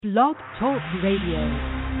Blog Talk Radio.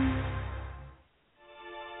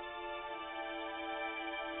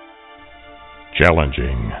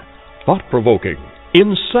 Challenging, thought-provoking,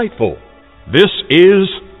 insightful. This is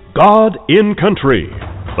God in Country,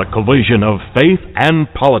 the collision of faith and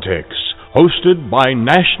politics, hosted by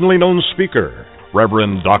nationally known speaker,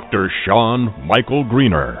 Reverend Dr. Sean Michael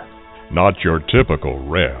Greener. Not your typical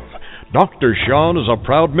Rev. Dr. Sean is a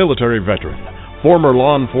proud military veteran, former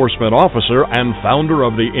law enforcement officer, and founder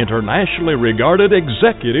of the internationally regarded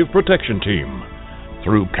Executive Protection Team.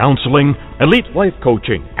 Through counseling, elite life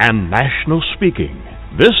coaching, and national speaking,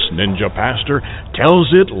 this ninja pastor tells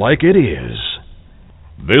it like it is.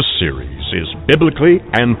 This series is biblically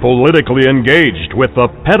and politically engaged with the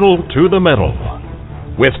pedal to the metal.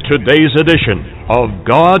 With today's edition of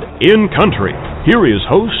God in Country, here is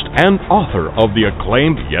host and author of the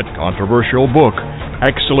acclaimed yet controversial book,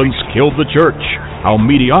 Excellence Killed the Church: How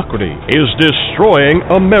Mediocrity is Destroying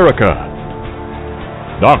America,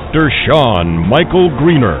 Dr. Sean Michael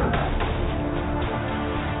Greener.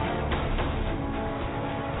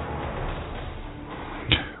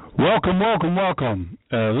 Welcome.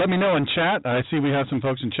 Let me know in chat. I see we have some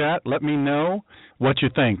folks in chat. Let me know what you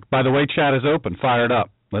think. By the way, chat is open. Fire it up.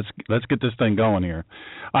 Let's get this thing going here.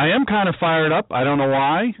 I am kind of fired up. I don't know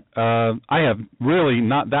why. I have really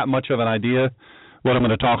not that much of an idea what I'm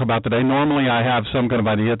going to talk about today. Normally I have some kind of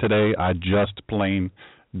idea. Today I just plain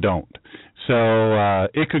don't. So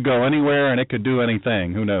it could go anywhere and it could do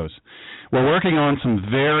anything. Who knows? We're working on some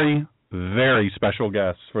very, very special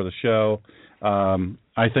guests for the show.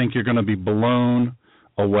 I think you're going to be blown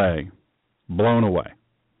away.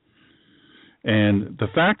 And the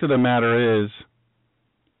fact of the matter is,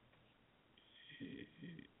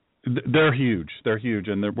 they're huge,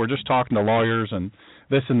 and we're just talking to lawyers and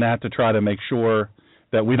this and that to try to make sure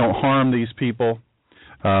that we don't harm these people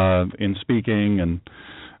in speaking. And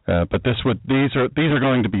but these are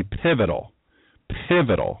going to be pivotal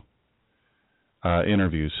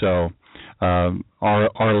interviews. So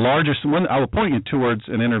our largest one, I will point you towards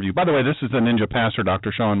an interview. By the way, this is the Ninja Pastor,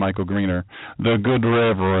 Dr. Sean Michael Greener, the good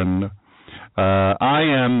Reverend. I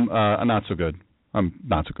am not so good. I'm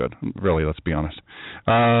not so good, really, let's be honest.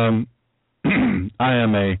 I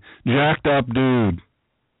am a jacked up dude.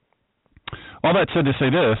 All that said to say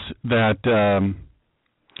this, that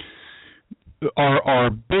our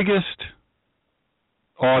biggest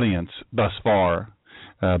audience thus far,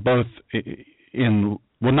 both in,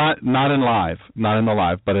 well, not in the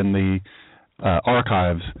live, but in the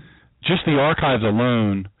archives, just the archives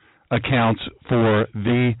alone accounts for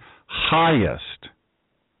the highest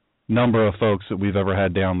number of folks that we've ever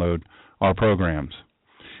had download our programs.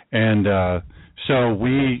 And so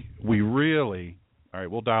we really, all right,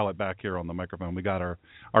 we'll dial it back here on the microphone. We got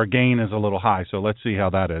our gain is a little high, so let's see how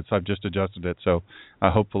that is. I've just adjusted it, so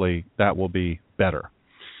hopefully that will be better.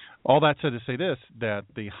 All that said to say this, that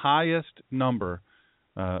the highest number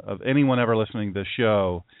of anyone ever listening to this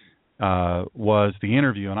show was the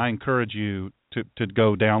interview, and I encourage you to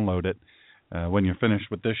go download it when you're finished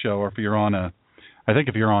with this show, or if you're on I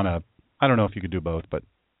don't know if you could do both, but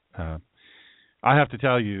I have to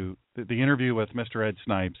tell you, the interview with Mr. Ed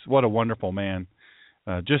Snipes, what a wonderful man.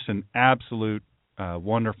 Just an absolute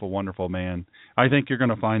wonderful man. I think you're going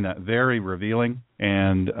to find that very revealing.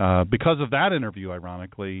 And because of that interview,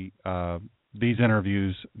 ironically, these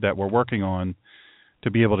interviews that we're working on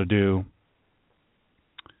to be able to do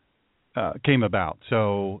came about.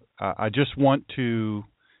 So I just want to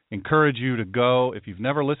encourage you to go. If you've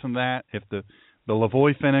never listened to that, if the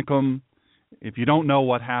Lavoy Finicum, if you don't know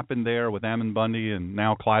what happened there with Ammon Bundy, and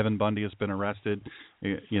now Cliven Bundy has been arrested,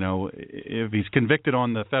 you know, if he's convicted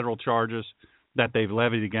on the federal charges that they've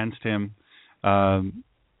levied against him,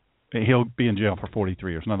 he'll be in jail for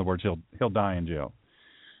 43 years. In other words, he'll die in jail.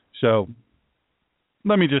 So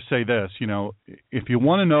let me just say this, you know, if you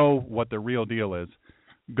want to know what the real deal is,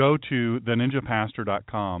 go to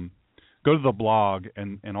theninjapastor.com. Go to the blog,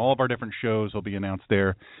 and all of our different shows will be announced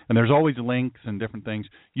there. And there's always links and different things.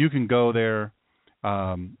 You can go there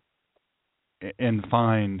and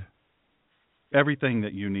find everything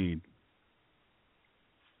that you need.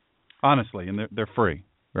 Honestly, and they're free.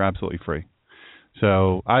 They're absolutely free.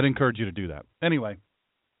 So I'd encourage you to do that. Anyway,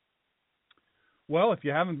 well, if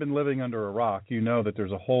you haven't been living under a rock, you know that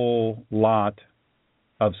there's a whole lot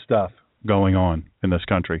of stuff going on in this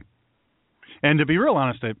country. And to be real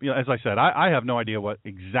honest, as I said, I have no idea what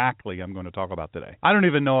exactly I'm going to talk about today. I don't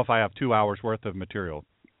even know if I have 2 hours worth of material, to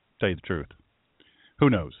tell you the truth.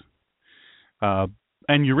 Who knows?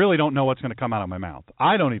 And you really don't know what's going to come out of my mouth.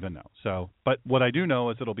 I don't even know. So, but what I do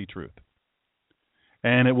know is it'll be truth.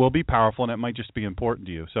 And it will be powerful, and it might just be important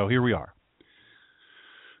to you. So here we are.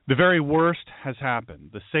 The very worst has happened.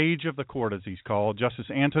 The sage of the court, as he's called, Justice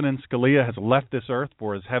Antonin Scalia, has left this earth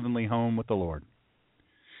for his heavenly home with the Lord.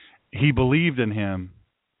 He believed in him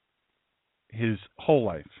his whole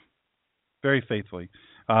life, very faithfully.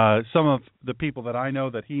 Some of the people that I know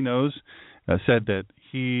that he knows said that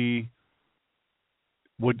he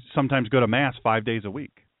would sometimes go to Mass 5 days a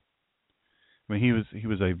week. I mean, he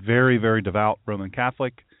was a very, very devout Roman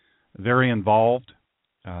Catholic, very involved,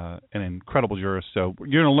 an incredible jurist. So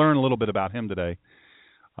you're going to learn a little bit about him today.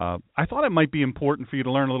 I thought it might be important for you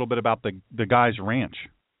to learn a little bit about the guy's ranch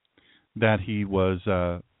that he was,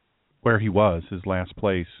 where he was, his last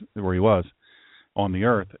place where he was on the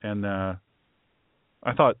earth. And I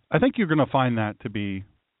think you're going to find that to be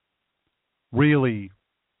really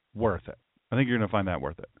worth it. I think you're going to find that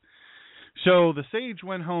worth it. So the sage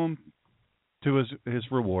went home to his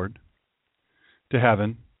reward, to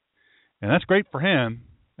heaven, and that's great for him,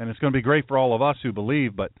 and it's going to be great for all of us who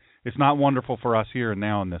believe, but it's not wonderful for us here and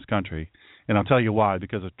now in this country. And I'll tell you why,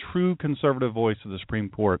 because a true conservative voice of the Supreme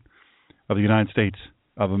Court of the United States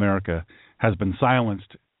of America has been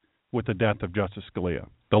silenced with the death of Justice Scalia.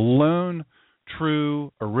 The lone,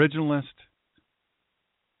 true, originalist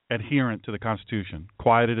adherent to the Constitution,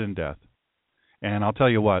 quieted in death. And I'll tell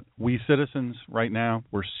you what, we citizens right now,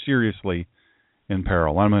 we're seriously in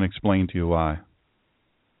peril. I'm going to explain to you why.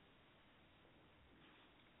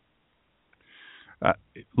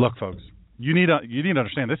 Look, folks, you need to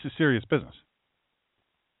understand this is serious business.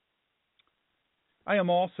 I am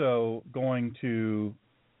also going to.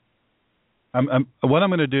 What I'm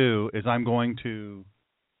going to do is I'm going to,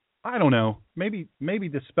 I don't know, maybe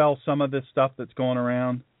dispel some of this stuff that's going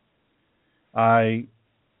around. A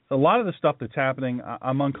lot of the stuff that's happening,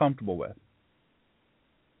 I'm uncomfortable with.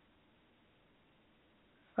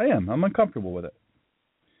 I'm uncomfortable with it.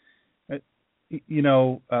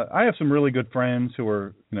 I have some really good friends who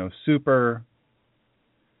are, super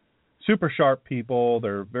sharp people.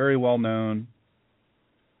 They're very well known.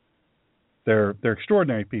 They're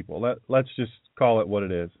extraordinary people. Let's just call it what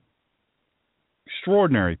it is.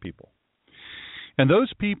 Extraordinary people. And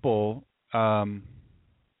those people, I've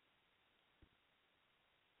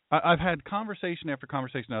had conversation after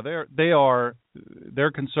conversation. Now they're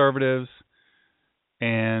conservatives,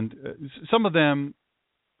 and some of them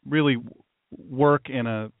really work in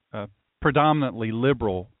a predominantly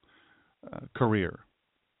liberal career.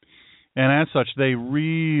 And as such, they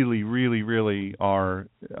really, really, really are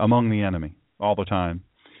among the enemy all the time.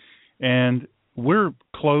 And we're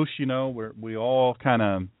close, we all kind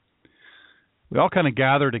of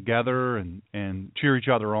gather together and cheer each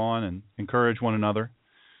other on and encourage one another.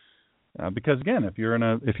 Because again, if you're in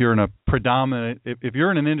an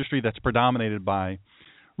industry that's predominated by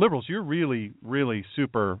liberals, you're really, really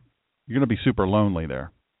you're going to be super lonely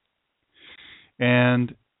there.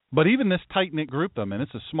 But even this tight-knit group,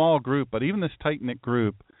 it's a small group, but even this tight-knit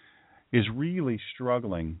group is really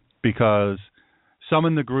struggling because some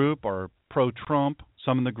in the group are pro-Trump,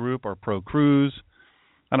 some in the group are pro-Cruz.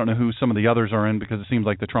 I don't know who some of the others are in because it seems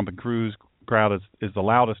like the Trump and Cruz crowd is the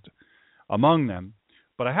loudest among them.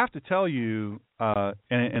 But I have to tell you,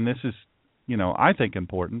 and this is, I think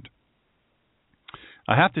important,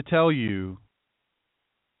 I have to tell you,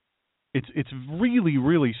 it's really,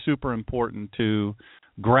 really super important to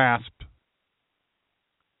grasp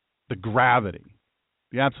the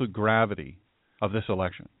absolute gravity of this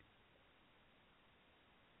election.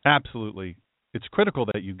 Absolutely. It's critical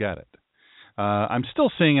that you get it. I'm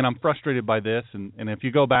still seeing, and I'm frustrated by this, and if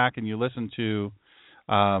you go back and you listen to,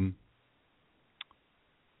 some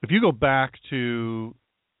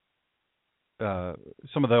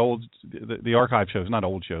of the archive shows, not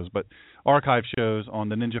old shows, but archive shows on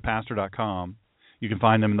the ninjapastor.com. You can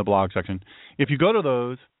find them in the blog section. If you go to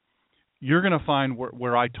those, you're going to find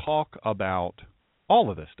where I talk about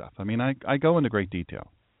all of this stuff. I mean, I go into great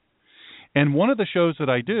detail. And one of the shows that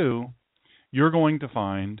I do, you're going to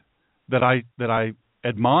find that I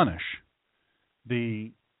admonish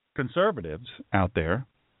the conservatives out there.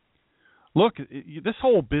 Look, this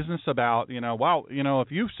whole business about,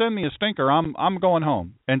 if you send me a stinker, I'm going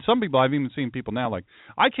home. And some people, I've even seen people now like,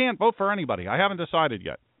 I can't vote for anybody. I haven't decided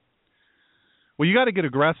yet. Well, you got to get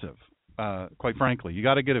aggressive, quite frankly. You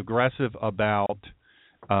got to get aggressive about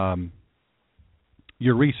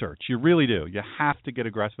your research. You really do. You have to get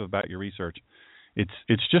aggressive about your research.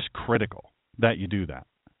 It's just critical that you do that.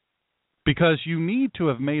 Because you need to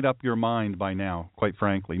have made up your mind by now, quite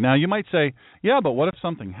frankly. Now, you might say, yeah, but what if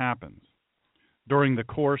something happens during the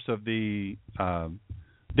course of the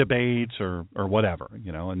debates or whatever,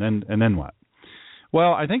 and then what?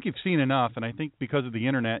 Well, I think you've seen enough, and I think because of the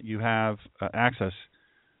Internet you have access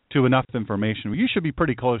to enough information, you should be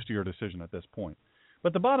pretty close to your decision at this point.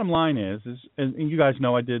 But the bottom line is and you guys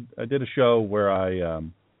know I did a show where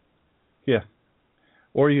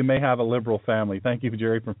or you may have a liberal family. Thank you,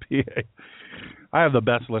 Jerry from PA. I have the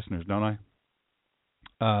best listeners, don't I?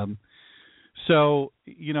 So,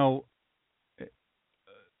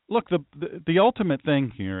 look, the ultimate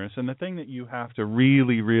thing here is, and the thing that you have to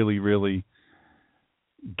really, really, really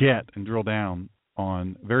get and drill down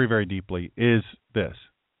on very, very deeply is this.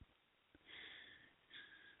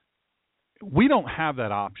 We don't have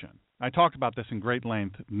that option. I talked about this in great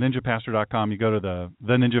length. NinjaPastor.com. You go to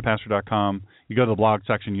theninjapastor.com. You go to the blog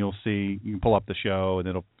section. You can pull up the show,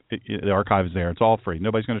 and the archive is there. It's all free.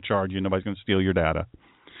 Nobody's going to charge you. Nobody's going to steal your data.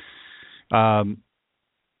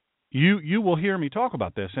 You will hear me talk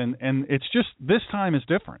about this, and it's just this time is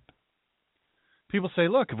different. People say,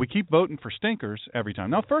 look, if we keep voting for stinkers every time.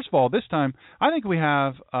 Now, first of all, this time I think we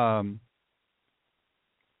have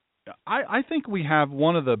I think we have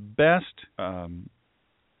one of the best.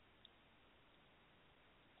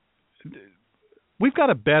 We've got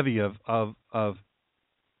a bevy of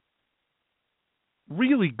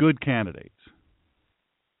really good candidates.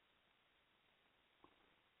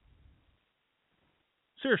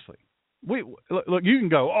 Seriously, look. You can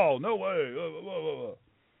go, oh, no way.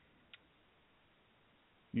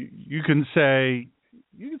 You can say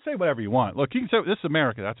whatever you want. Look, you can say this is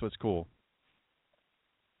America. That's what's cool.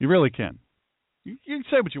 You really can. You can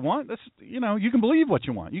say what you want. That's you can believe what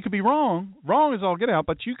you want. You can be wrong. Wrong is all get out,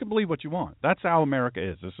 but you can believe what you want. That's how America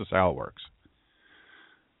is. This is how it works.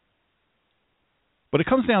 But it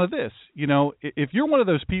comes down to this. If you're one of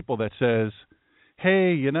those people that says,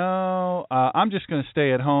 hey, I'm just going to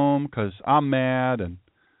stay at home because I'm mad and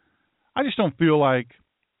I just don't feel like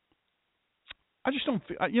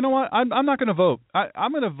you know what? I'm not going to vote.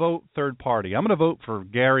 I'm going to vote third party. I'm going to vote for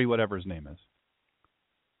Gary, whatever his name is.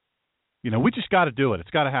 We just got to do it.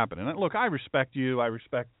 It's got to happen. And look, I respect you. I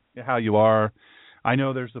respect how you are. I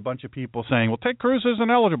know there's a bunch of people saying, well, Ted Cruz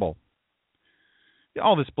isn't eligible.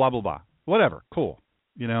 All this blah, blah, blah. Whatever. Cool.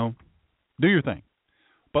 Do your thing.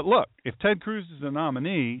 But look, if Ted Cruz is the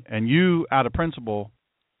nominee and you, out of principle,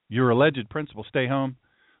 your alleged principle, stay home,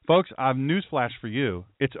 folks, I have newsflash for you.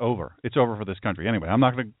 It's over. It's over for this country. Anyway,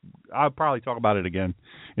 I'll probably talk about it again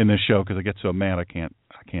in this show because I get so mad I can't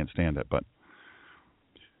stand it. But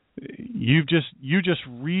you just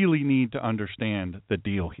really need to understand the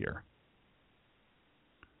deal here.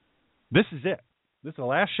 This is it. This is the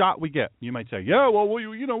last shot we get. You might say, yeah, well,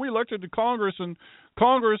 we elected to Congress, and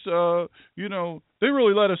Congress, they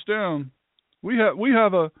really let us down. We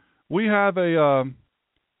have a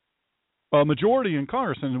majority in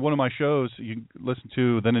Congress. And in one of my shows, you can listen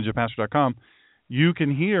to theninjapastor.com, you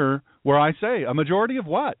can hear where I say, a majority of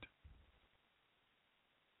what?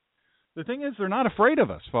 The thing is, they're not afraid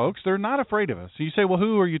of us, folks. They're not afraid of us. So you say, well,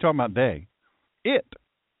 who are you talking about? They. It.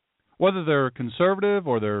 Whether they're conservative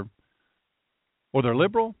or they're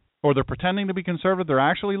liberal or they're pretending to be conservative, they're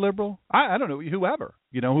actually liberal. I don't know, whoever.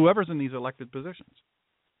 Whoever's in these elected positions.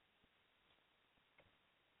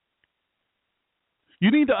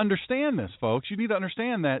 You need to understand this, folks. You need to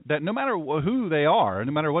understand that no matter who they are,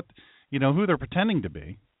 no matter what, who they're pretending to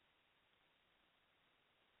be,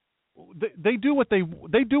 they do what they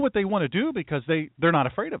want to do because they're not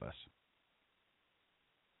afraid of us.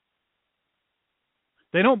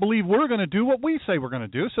 They don't believe we're going to do what we say we're going to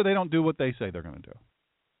do, so they don't do what they say they're going to do.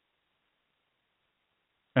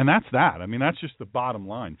 And that's that. I mean, that's just the bottom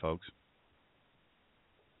line, folks.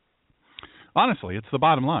 Honestly, it's the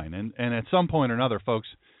bottom line. And at some point or another, folks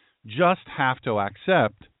just have to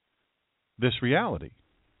accept this reality.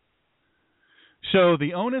 So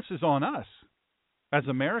the onus is on us as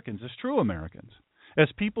Americans, as true Americans, as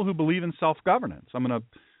people who believe in self-governance. I'm going to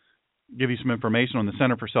give you some information on the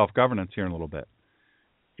Center for Self-Governance here in a little bit.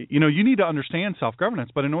 You need to understand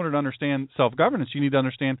self-governance, but in order to understand self-governance, you need to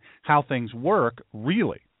understand how things work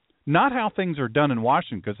really, not how things are done in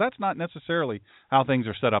Washington, because that's not necessarily how things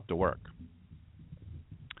are set up to work.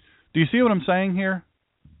 Do you see what I'm saying here?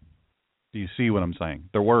 Do you see what I'm saying?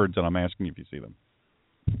 They're words, and I'm asking you if you see them.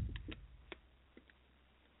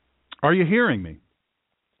 Are you hearing me?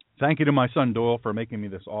 Thank you to my son Doyle for making me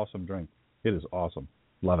this awesome drink. It is awesome.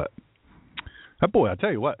 Love it. That boy, I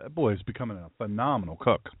tell you what, that boy is becoming a phenomenal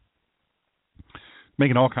cook.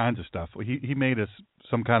 Making all kinds of stuff. He made us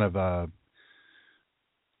some kind of I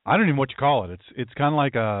don't even know what you call it. It's kind of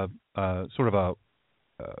like a sort of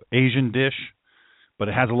a Asian dish, but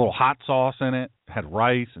it has a little hot sauce in it. It had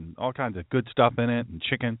rice and all kinds of good stuff in it and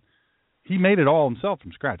chicken. He made it all himself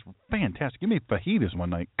from scratch. Fantastic. He made fajitas one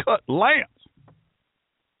night. Cut lambs.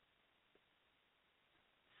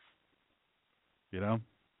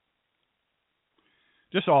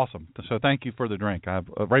 Just awesome. So thank you for the drink.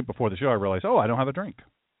 Right before the show, I realized, I don't have a drink.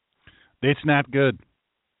 It's not good.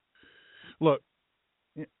 Look,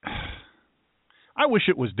 I wish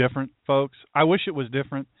it was different, folks. I wish it was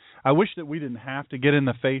different. I wish that we didn't have to get in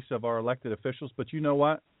the face of our elected officials, but you know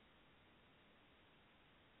what?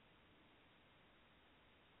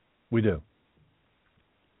 We do.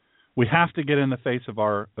 We have to get in the face of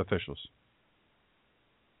our officials.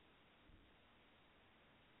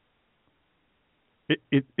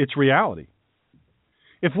 It's reality.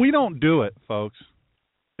 If we don't do it, folks,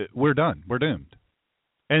 we're done. We're doomed.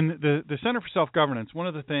 And the Center for Self-Governance, one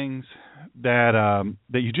of the things that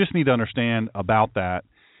you just need to understand about that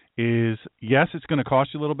is, yes, it's going to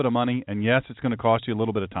cost you a little bit of money, and yes, it's going to cost you a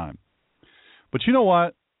little bit of time. But you know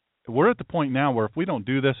what? We're at the point now where if we don't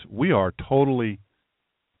do this, we are totally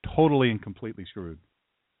and completely screwed.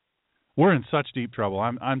 We're in such deep trouble.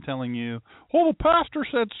 I'm telling you, the pastor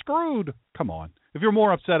said screwed. Come on. If you're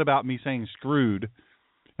more upset about me saying screwed,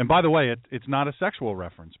 and by the way, it's not a sexual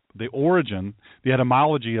reference. The origin, the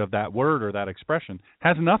etymology of that word or that expression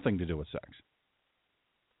has nothing to do with sex.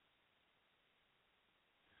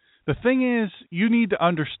 The thing is, you need to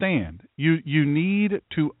understand. You need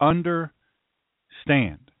to understand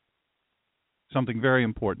something very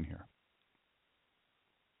important here.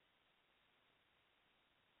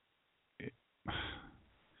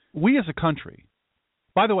 We as a country,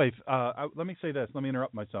 by the way, let me say this. Let me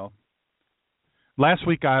interrupt myself. Last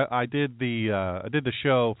week I did the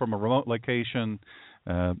show from a remote location.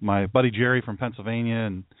 My buddy Jerry from Pennsylvania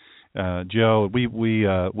and Joe, we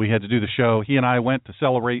had to do the show. He and I went to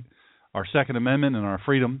celebrate our Second Amendment and our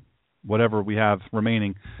freedom, whatever we have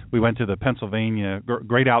remaining. We went to the Pennsylvania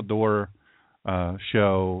Great Outdoor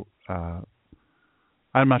show.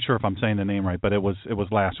 I'm not sure if I'm saying the name right, but it was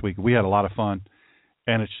last week. We had a lot of fun,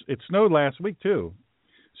 and it snowed last week too.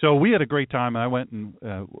 So we had a great time. I went and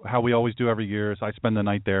how we always do every year is I spend the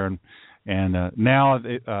night there, and now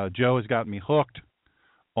Joe has got me hooked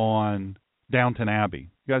on Downton Abbey.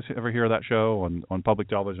 You guys ever hear of that show on public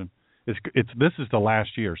television? This is the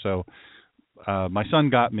last year. So my son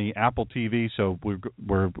got me Apple TV, so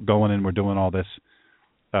we're going and we're doing all this.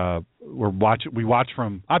 We watch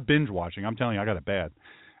from. I'm binge watching. I'm telling you, I got it bad.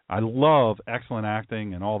 I love excellent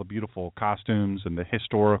acting and all the beautiful costumes and the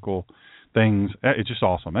historical things. It's just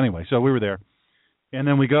awesome. Anyway, so we were there. And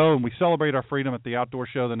then we go and we celebrate our freedom at the outdoor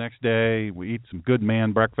show the next day. We eat some good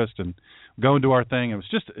man breakfast and go and do our thing. It was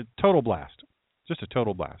just a total blast. Just a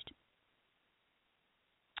total blast.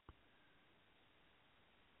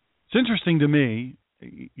 It's interesting to me.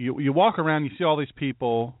 You walk around, you see all these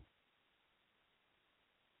people.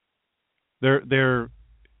 They're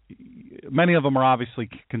many of them are obviously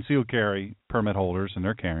concealed carry permit holders, and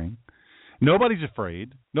they're carrying. Nobody's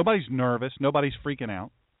afraid. Nobody's nervous. Nobody's freaking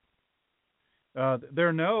out. There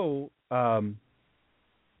are no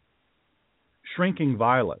shrinking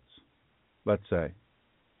violets, let's say.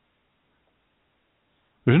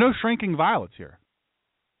 There's no shrinking violets here.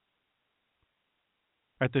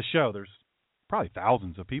 At this show, there's probably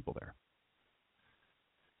thousands of people there.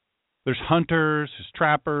 There's hunters, there's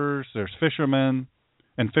trappers, there's fishermen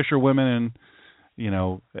and fisherwomen, and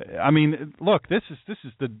I mean, look, this is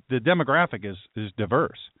the demographic is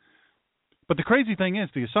diverse. But the crazy thing is,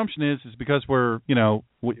 the assumption is because we're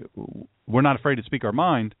not afraid to speak our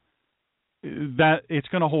mind, that it's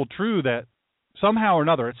going to hold true that somehow or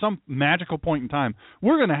another, at some magical point in time,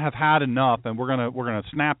 we're going to have had enough, and we're going to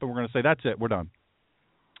snap, and we're going to say, that's it, we're done.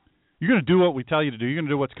 You're going to do what we tell you to do. You're going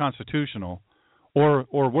to do what's constitutional, or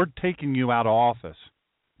we're taking you out of office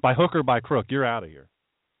by hook or by crook. You're out of here.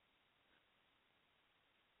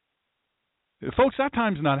 Folks, that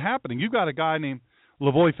time's not happening. You've got a guy named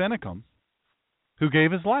Lavoy Finicum who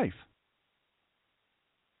gave his life.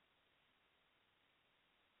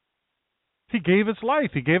 He gave his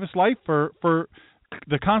life. He gave his life for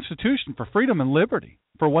the Constitution, for freedom and liberty,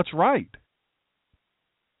 for what's right,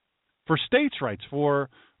 for states' rights, for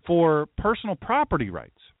personal property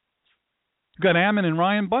rights. You got Ammon and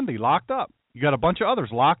Ryan Bundy locked up. You got a bunch of others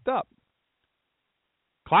locked up.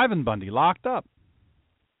 Cliven Bundy locked up.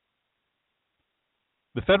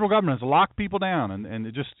 The federal government has locked people down, and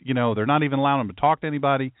it just, they're not even allowing them to talk to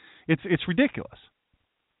anybody. It's ridiculous.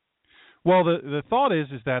 Well, the thought is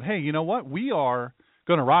that, hey, you know what? We are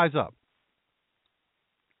going to rise up.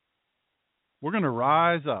 We're going to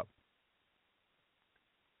rise up.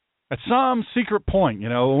 At some secret point,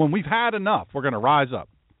 when we've had enough, we're going to rise up.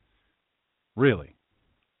 Really.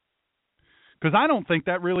 Because I don't think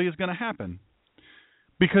that really is going to happen.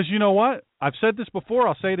 Because you know what? I've said this before.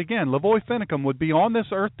 I'll say it again. Lavoy Finicum would be on this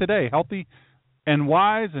earth today, healthy and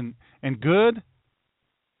wise and good,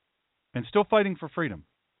 and still fighting for freedom.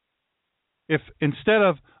 If instead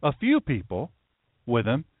of a few people with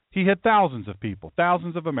him, he had thousands of people,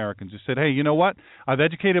 thousands of Americans who said, hey, you know what? I've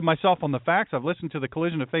educated myself on the facts. I've listened to the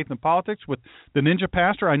Collision of Faith and Politics with the Ninja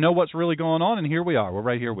Pastor. I know what's really going on, and here we are. We're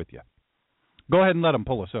right here with you. Go ahead and let them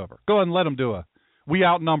pull us over. Go ahead and let them we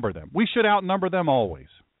outnumber them. We should outnumber them always.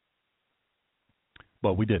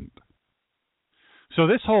 But we didn't. So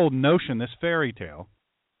this whole notion, this fairy tale,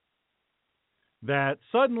 that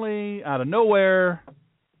suddenly, out of nowhere,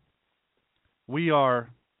 we are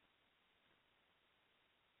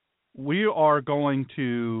going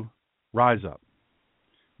to rise up.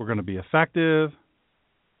 We're going to be effective.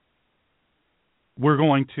 We're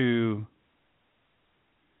going to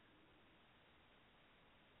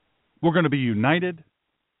be united.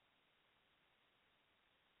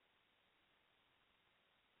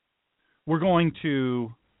 We're going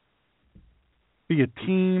to be a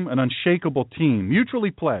team, an unshakable team,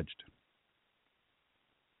 mutually pledged.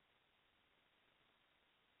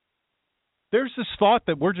 There's this thought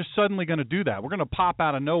that we're just suddenly going to do that. We're going to pop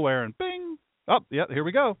out of nowhere and bing. Oh, yeah, here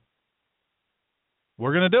we go.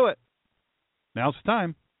 We're going to do it. Now's the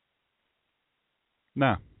time.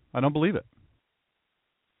 No, I don't believe it.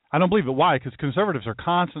 I don't believe it. Why? Because conservatives are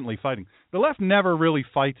constantly fighting. The left never really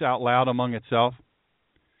fights out loud among itself.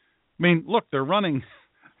 I mean, look, they're running.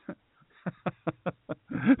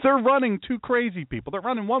 They're running two crazy people. They're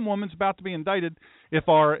running one woman's about to be indicted if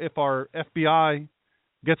our FBI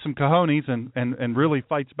gets some cojones and really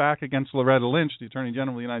fights back against Loretta Lynch, the Attorney General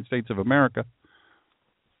of the United States of America.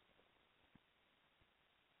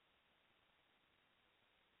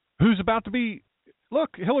 Who's about to be, look,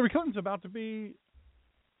 Hillary Clinton's about to be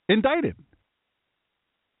indicted.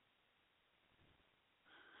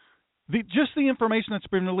 Just the information that's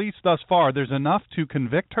been released thus far, there's enough to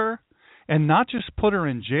convict her and not just put her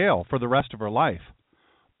in jail for the rest of her life,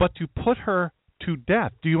 but to put her to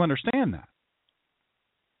death. Do you understand that?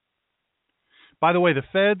 By the way, the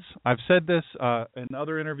feds, I've said this in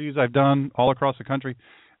other interviews I've done all across the country.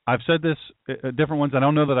 I've said this different ones. I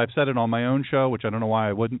don't know that I've said it on my own show, which I don't know why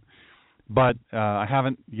I wouldn't, but I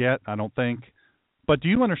haven't yet, I don't think. But do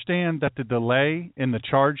you understand that the delay in the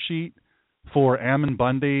charge sheet for Ammon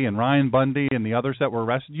Bundy and Ryan Bundy and the others that were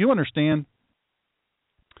arrested, you understand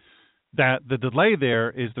that the delay there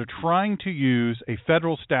is they're trying to use a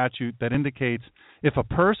federal statute that indicates if a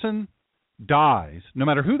person dies, no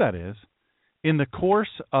matter who that is, in the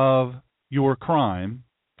course of your crime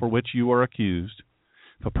for which you are accused,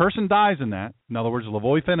 if a person dies in that, in other words,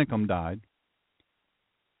 Lavoy Finicum died,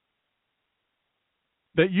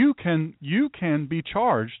 that you can be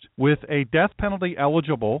charged with a death penalty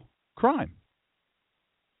eligible crime,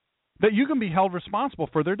 that you can be held responsible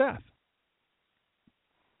for their death.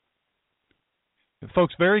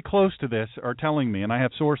 Folks very close to this are telling me, and I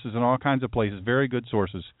have sources in all kinds of places, very good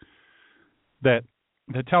sources, that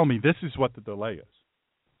tell me this is what the delay is.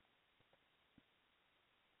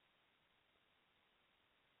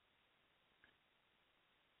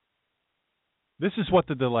 This is what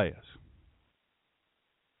the delay is.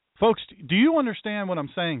 Folks, do you understand what I'm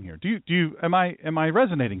saying here? Am I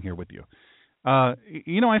resonating here with you? I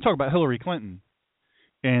talk about Hillary Clinton,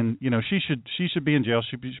 and she should be in jail.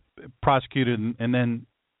 She'd be prosecuted, and then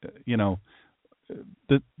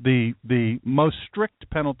the most strict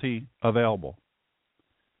penalty available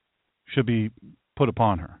should be put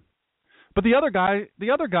upon her. But the other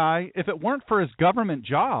guy, if it weren't for his government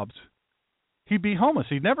jobs, he'd be homeless.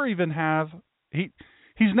 He'd never even have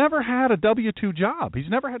he's never had a W-2 job. He's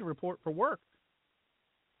never had to report for work.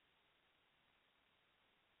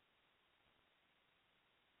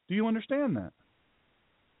 Do you understand that?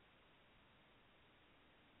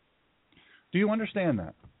 Do you understand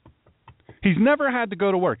that? He's never had to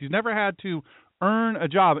go to work. He's never had to earn a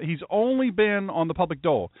job. He's only been on the public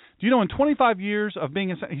dole. Do you know in 25 years of being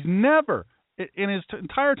he's never, in his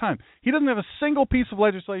entire time, he doesn't have a single piece of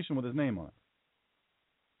legislation with his name on it.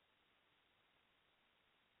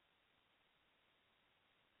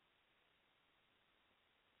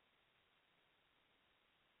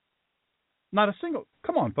 Not a single.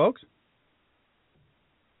 Come on, folks.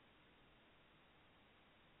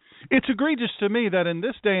 It's egregious to me that in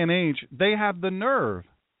this day and age, they have the nerve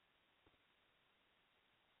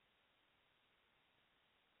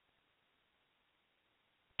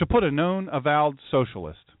to put a known avowed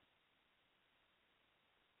socialist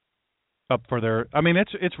up for their... I mean,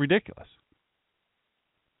 it's ridiculous.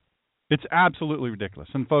 It's absolutely ridiculous.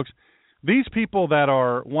 And folks, these people that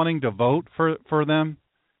are wanting to vote for them,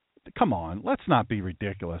 come on, let's not be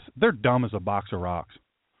ridiculous. They're dumb as a box of rocks.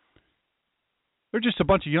 They're just a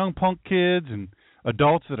bunch of young punk kids and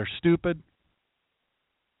adults that are stupid.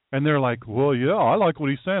 And they're like, well, yeah, I like what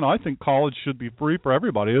he's saying. I think college should be free for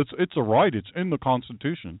everybody. It's a right. It's in the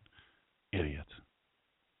Constitution. Idiots.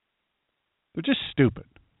 They're just stupid.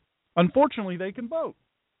 Unfortunately, they can vote.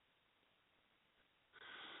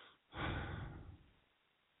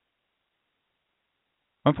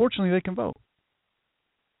 Unfortunately, they can vote.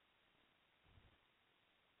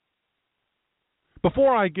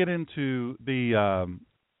 Before I get into the,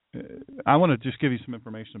 I want to just give you some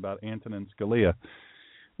information about Antonin Scalia.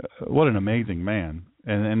 What an amazing man,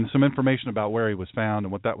 and some information about where he was found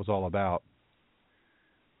and what that was all about.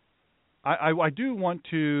 I do want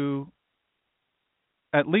to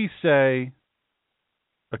at least say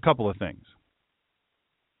a couple of things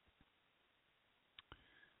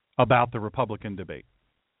about the Republican debate.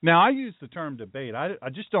 Now, I use the term debate. I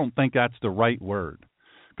just don't think that's the right word,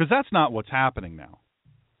 because that's not what's happening now.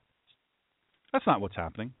 That's not what's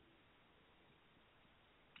happening.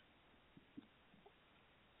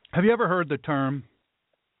 Have you ever heard the term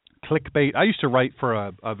clickbait? I used to write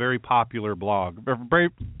for a very popular blog, very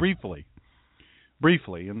briefly,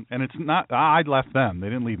 and it's not. I left them. They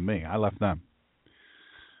didn't leave me. I left them.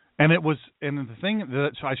 And it was, and the thing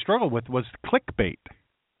that I struggled with was clickbait.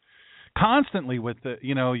 Constantly with the,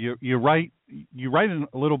 you write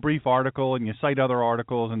a little brief article and you cite other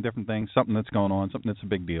articles and different things, something that's going on, something that's a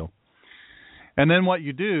big deal. And then what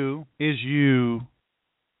you do is you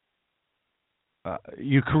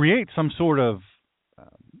create some sort of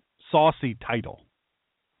saucy title.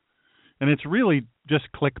 And it's really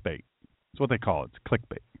just clickbait. That's what they call it. It's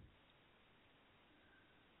clickbait.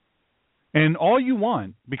 And all you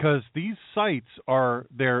want, because these sites are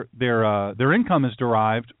their income is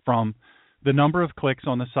derived from the number of clicks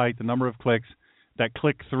on the site, the number of clicks that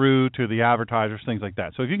click through to the advertisers, things like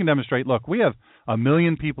that. So if you can demonstrate, look, we have 1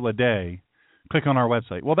 million people a day click on our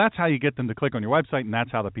website. Well, that's how you get them to click on your website, and that's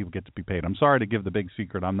how the people get to be paid. I'm sorry to give the big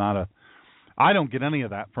secret. I don't get any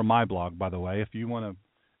of that from my blog, by the way. If you want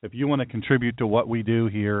to contribute to what we do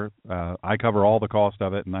here, I cover all the cost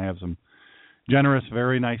of it, and I have some generous,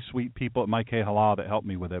 very nice, sweet people at Mike K. Halal that help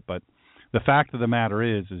me with it. But the fact of the matter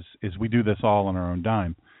is we do this all on our own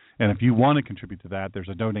dime. And if you want to contribute to that, there's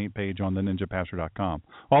a donate page on theninjapastor.com.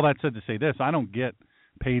 All that said to say this, I don't get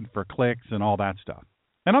paid for clicks and all that stuff.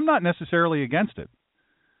 And I'm not necessarily against it.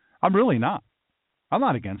 I'm really not. I'm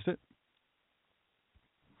not against it.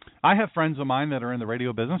 I have friends of mine that are in the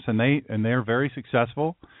radio business, and they're very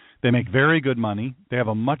successful. They make very good money. They have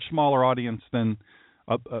a much smaller audience than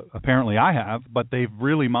apparently I have, but they've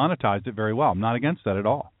really monetized it very well. I'm not against that at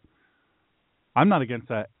all. I'm not against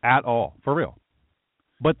that at all, for real.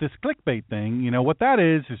 But this clickbait thing, what that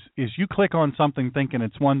is you click on something thinking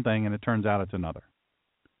it's one thing and it turns out it's another.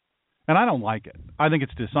 And I don't like it. I think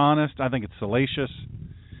it's dishonest. I think it's salacious.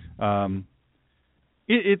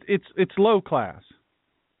 It's low class.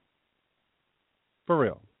 For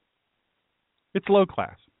real. It's low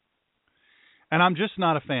class. And I'm just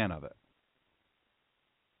not a fan of it.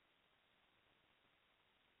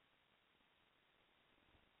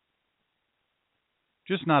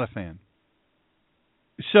 Just not a fan.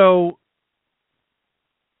 So,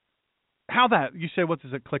 you say, what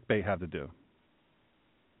does a clickbait have to do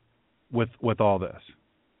with all this?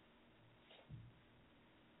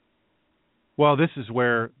 Well, this is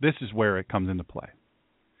where it comes into play.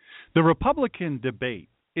 The Republican debate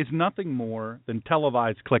is nothing more than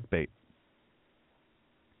televised clickbait.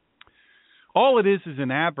 All it is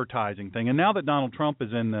an advertising thing. And now that Donald Trump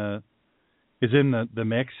is in the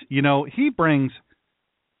mix, he brings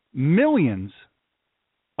millions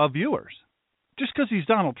of viewers just because he's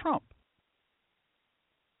Donald Trump.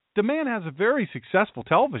 The man has a very successful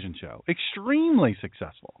television show, extremely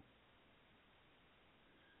successful.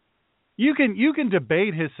 You can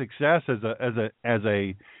debate his success as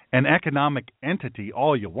an economic entity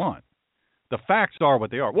all you want. The facts are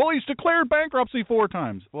what they are. Well, he's declared bankruptcy 4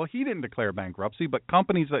 times. Well, he didn't declare bankruptcy, but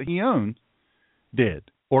companies that he owned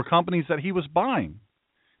did, or companies that he was buying.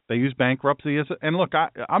 They use bankruptcy as and look,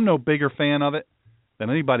 I'm no bigger fan of it than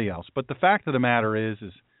anybody else. But the fact of the matter is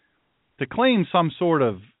to claim some sort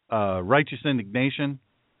of righteous indignation,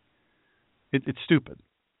 it's stupid.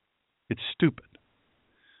 It's stupid.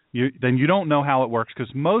 Then you don't know how it works,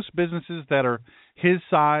 because most businesses that are his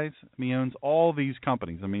size, he owns all these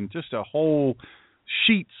companies. Just a whole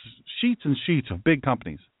sheets and sheets of big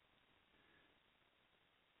companies.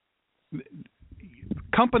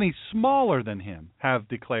 Companies smaller than him have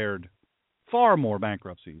declared far more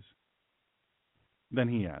bankruptcies than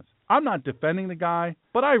he has. I'm not defending the guy,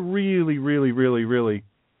 but I really, really, really, really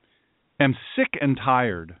am sick and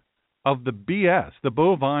tired of the BS, the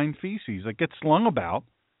bovine feces that gets slung about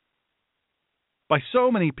by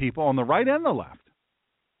so many people on the right and the left.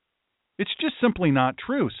 It's just simply not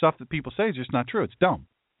true. Stuff that people say is just not true. It's dumb.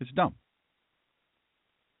 It's dumb.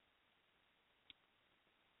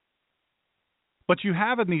 But you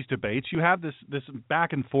have in these debates, you have this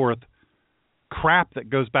back and forth crap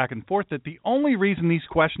that goes back and forth, that the only reason these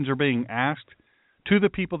questions are being asked to the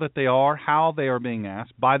people that they are, how they are being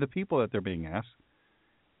asked, by the people that they're being asked,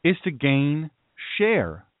 is to gain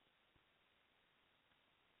share.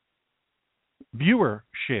 Viewer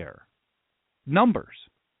share. Numbers.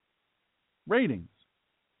 Ratings.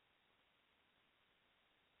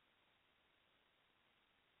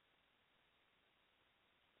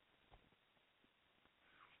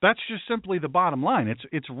 That's just simply the bottom line.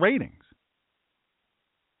 It's ratings.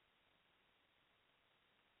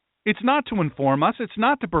 It's not to inform us. It's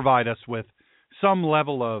not to provide us with some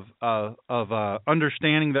level of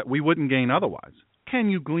understanding that we wouldn't gain otherwise. Can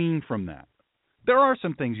you glean from that? There are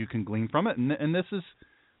some things you can glean from it, and this is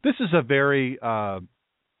a very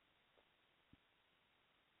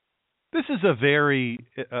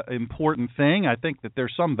important thing. I think that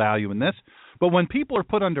there's some value in this. But when people are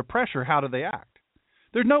put under pressure, how do they act?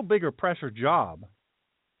 There's no bigger pressure job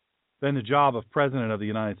than the job of President of the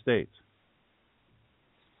United States.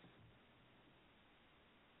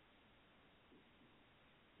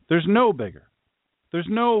 There's no bigger. There's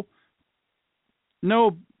no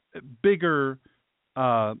bigger,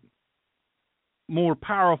 more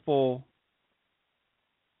powerful,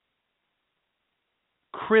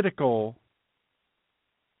 critical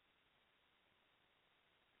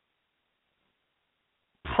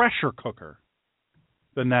pressure cooker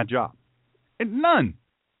than that job. And none.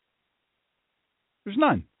 There's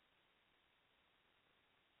none.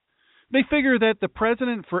 They figure that the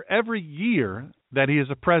president, for every year that he is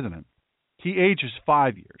a president, he ages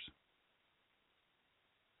 5 years.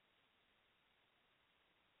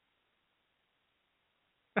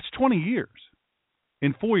 That's 20 years.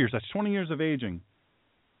 In 4 years, that's 20 years of aging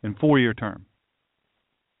in 4-year term.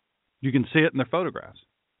 You can see it in their photographs.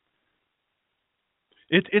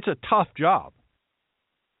 It's a tough job.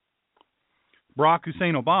 Barack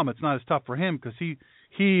Hussein Obama, it's not as tough for him because he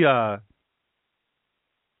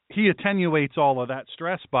attenuates all of that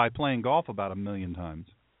stress by playing golf about 1 million times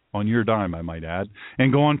on your dime, I might add,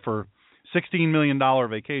 and going for $16 million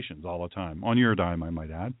vacations all the time on your dime, I might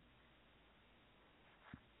add.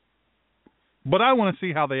 But I want to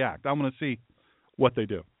see how they act. I want to see what they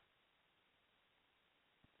do.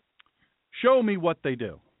 Show me what they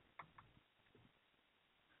do.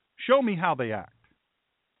 Show me how they act.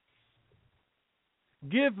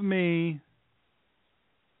 Give me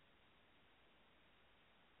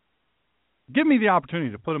the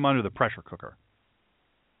opportunity to put them under the pressure cooker.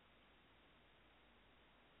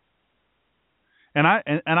 And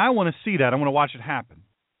I want to see that. I want to watch it happen.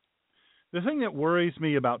 The thing that worries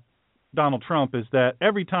me about Donald Trump is that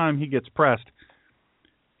every time he gets pressed,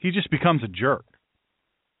 he just becomes a jerk.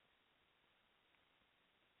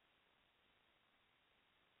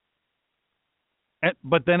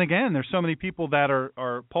 But then again, there's so many people that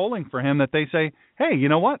are polling for him that they say, hey, you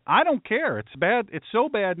know what? I don't care. It's bad. It's so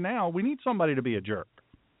bad now. We need somebody to be a jerk.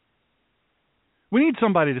 We need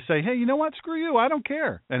somebody to say, hey, you know what? Screw you. I don't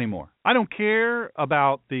care anymore. I don't care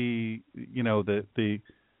about the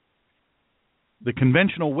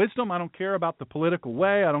conventional wisdom. I don't care about the political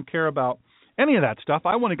way. I don't care about any of that stuff.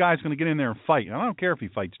 I want a guy who's going to get in there and fight. And I don't care if he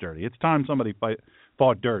fights dirty. It's time somebody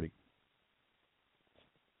fought dirty.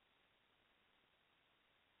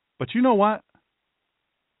 But you know what?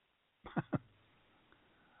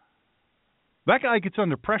 That guy gets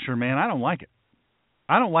under pressure, man. I don't like it.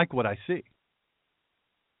 I don't like what I see.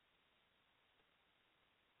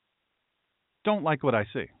 Don't like what I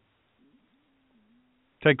see.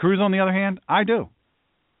 Ted Cruz, on the other hand, I do.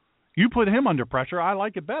 You put him under pressure, I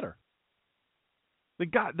like it better. The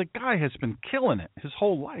guy has been killing it his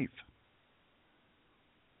whole life.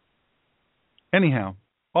 Anyhow,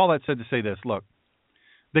 all that said to say this, look,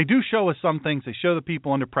 they do show us some things. They show the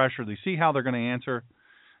people under pressure. They see how they're going to answer.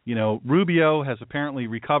 You know, Rubio has apparently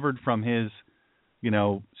recovered from his,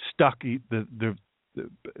 stuck. The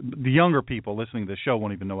younger people listening to the show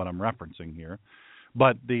won't even know what I'm referencing here.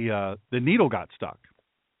 But the needle got stuck.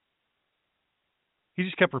 He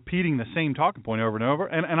just kept repeating the same talking point over and over.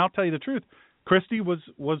 And I'll tell you the truth. Christie was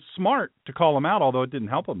smart to call him out, although it didn't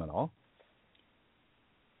help him at all.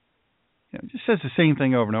 It just says the same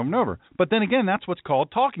thing over and over and over. But then again, that's what's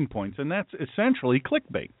called talking points, and that's essentially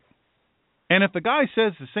clickbait. And if the guy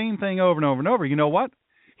says the same thing over and over and over, you know what?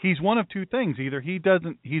 He's one of two things. Either he's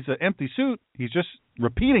an empty suit, he's just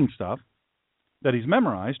repeating stuff that he's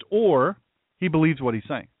memorized, or he believes what he's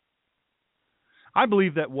saying. I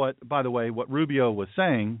believe that what Rubio was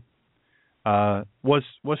saying was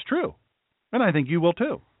true. And I think you will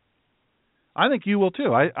too. I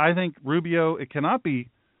think Rubio, it cannot be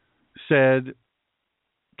said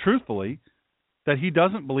truthfully that he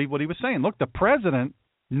doesn't believe what he was saying. Look, the president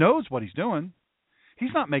knows what he's doing.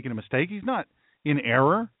 He's not making a mistake. He's not in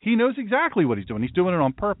error. He knows exactly what he's doing. He's doing it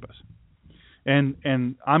on purpose. And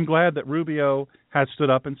I'm glad that Rubio has stood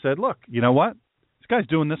up and said, look, you know what? This guy's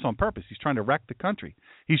doing this on purpose. He's trying to wreck the country.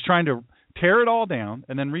 He's trying to tear it all down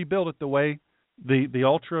and then rebuild it the way the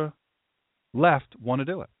ultra left want to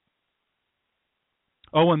do it.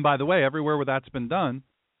 Oh, and by the way, everywhere where that's been done,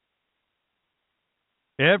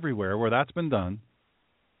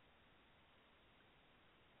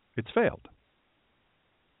 it's failed.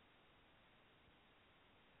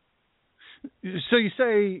 So you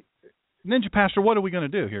say, Ninja Pastor, what are we going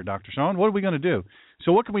to do here, Dr. Sean? What are we going to do?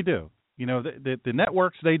 So what can we do? You know, the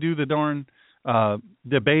networks, they do the darn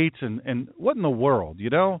debates, and what in the world, you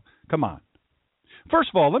know? Come on. First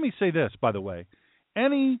of all, let me say this, by the way.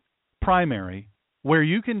 Any primary where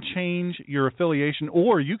you can change your affiliation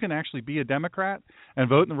or you can actually be a Democrat and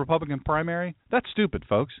vote in the Republican primary, that's stupid,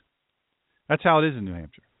 folks. That's how it is in New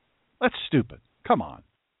Hampshire. That's stupid. Come on.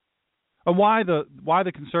 And why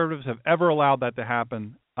the conservatives have ever allowed that to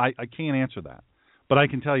happen, I can't answer that. But I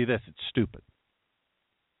can tell you this, it's stupid.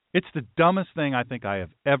 It's the dumbest thing I think I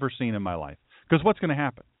have ever seen in my life. Because what's going to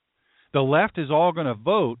happen? The left is all going to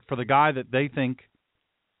vote for the guy that they think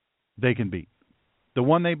they can beat. The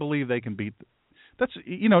one they believe they can beat. That's,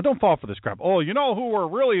 you know, don't fall for this crap. Oh, you know who we're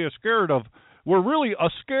really scared of? We're really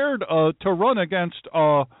scared to run against.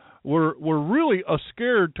 We're really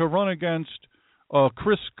scared to run against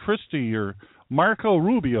Chris Christie or Marco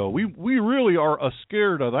Rubio. We really are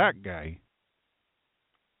scared of that guy.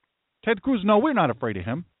 Ted Cruz, no, we're not afraid of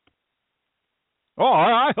him. Oh,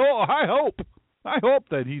 I hope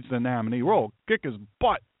that he's the nominee. We'll kick his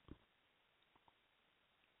butt.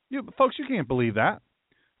 Folks, you can't believe that.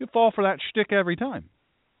 You fall for that shtick every time.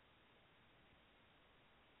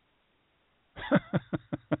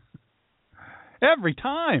 Every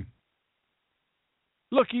time.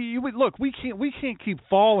 Look, we can't keep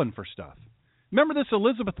falling for stuff. Remember this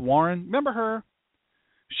Elizabeth Warren? Remember her?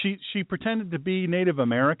 She pretended to be Native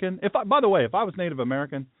American. By the way, if I was Native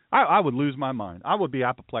American, I would lose my mind. I would be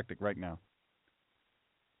apoplectic right now.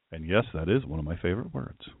 And yes, that is one of my favorite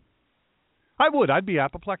words. I would. I'd be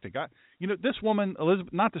apoplectic. This woman,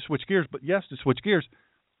 Elizabeth, not to switch gears, but yes, to switch gears,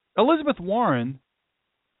 Elizabeth Warren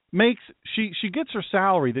she gets her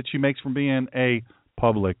salary that she makes from being a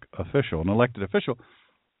public official, an elected official,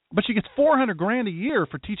 but she gets $400,000 a year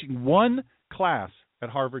for teaching one class at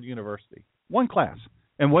Harvard University. One class.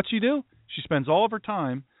 And what she do? She spends all of her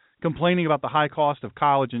time complaining about the high cost of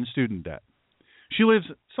college and student debt.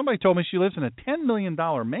 Somebody told me she lives in a $10 million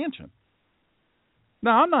mansion.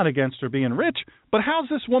 Now, I'm not against her being rich, but how's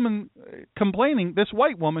this woman complaining, this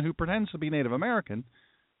white woman who pretends to be Native American,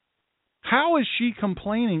 how is she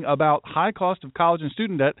complaining about high cost of college and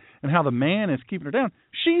student debt and how the man is keeping her down?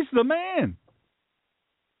 She's the man.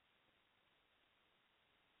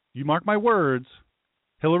 You mark my words,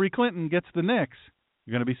 Hillary Clinton gets the Knicks,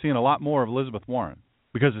 you're going to be seeing a lot more of Elizabeth Warren.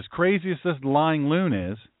 Because as crazy as this lying loon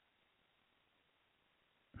is,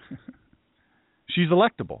 she's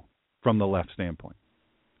electable from the left standpoint.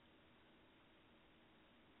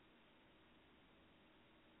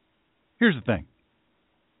 Here's the thing.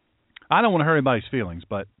 I don't want to hurt anybody's feelings,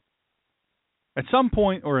 but at some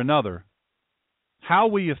point or another, how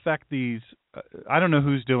we affect these, I don't know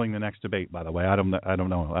who's doing the next debate, by the way. I don't know. I don't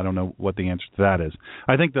know what the answer to that is.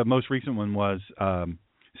 I think the most recent one was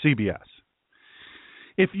CBS.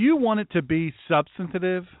 If you want it to be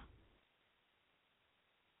substantive,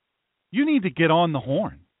 you need to get on the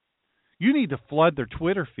horn. You need to flood their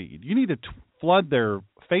Twitter feed. You need to flood their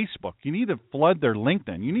Facebook. You need to flood their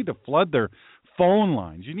LinkedIn. You need to flood their phone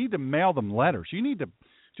lines. You need to mail them letters. You need to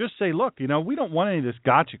just say, look, we don't want any of this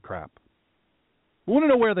gotcha crap. We want to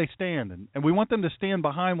know where they stand, and we want them to stand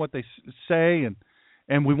behind what they say,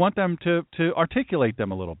 and we want them to articulate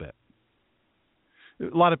them a little bit.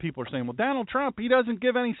 A lot of people are saying, well, Donald Trump, he doesn't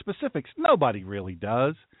give any specifics. Nobody really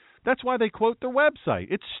does. That's why they quote their website.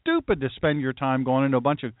 It's stupid to spend your time going into a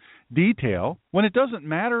bunch of detail when it doesn't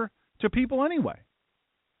matter to people anyway.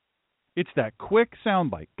 It's that quick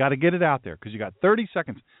soundbite. Got to get it out there because you got 30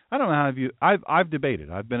 seconds. I don't know how I've debated.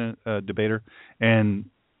 I've been a debater, and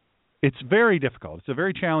it's very difficult. It's a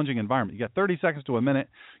very challenging environment. You got 30 seconds to a minute.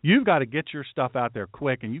 You've got to get your stuff out there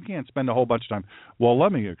quick, and you can't spend a whole bunch of time. Well,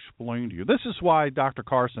 let me explain to you. This is why Dr.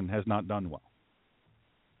 Carson has not done well.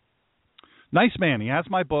 Nice man. He has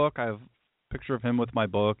my book. I have a picture of him with my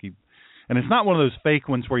book. And it's not one of those fake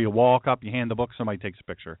ones where you walk up, you hand the book, somebody takes a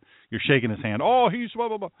picture. You're shaking his hand. Oh, he's blah,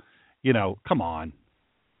 blah, blah. Come on.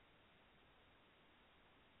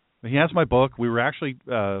 He has my book. We were actually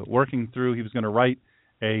working through. He was going to write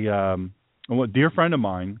a dear friend of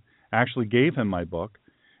mine actually gave him my book,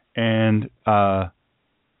 and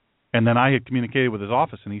then I had communicated with his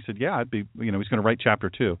office, and he said, "Yeah, I'd be." He's going to write chapter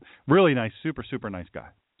 2. Really nice, super nice guy,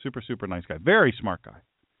 super nice guy, very smart guy.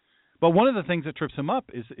 But one of the things that trips him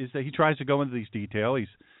up is that he tries to go into these details.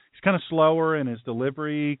 He's kind of slower in his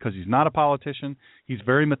delivery because he's not a politician. He's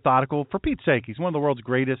very methodical. For Pete's sake, he's one of the world's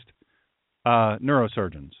greatest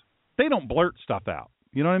neurosurgeons. They don't blurt stuff out.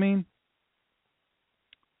 You know what I mean?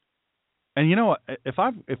 And if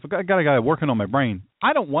I got a guy working on my brain,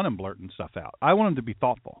 I don't want him blurting stuff out. I want him to be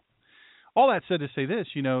thoughtful. All that said to say this,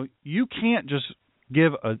 you can't just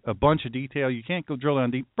give a bunch of detail. You can't go drill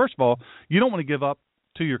down deep. First of all, you don't want to give up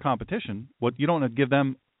to your competition. What you don't want to give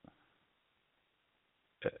them,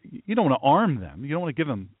 you don't want to arm them. You don't want to give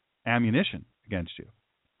them ammunition against you.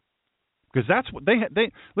 Because that's what they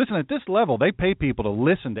listen, at this level, they pay people to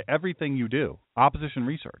listen to everything you do. Opposition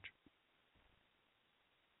research.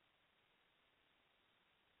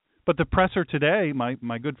 But the presser today,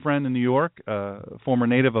 my good friend in New York, former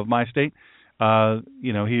native of my state,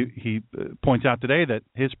 he points out today that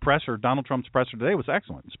his presser, Donald Trump's presser today, was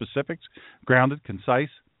excellent. Specifics, grounded,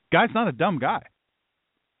 concise. Guy's not a dumb guy.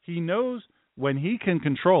 He knows when he can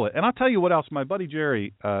control it. And I'll tell you what else. My buddy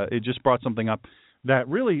Jerry, it just brought something up that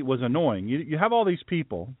really was annoying. You have all these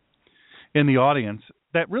people in the audience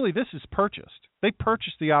that really this is purchased. They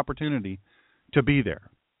purchased the opportunity to be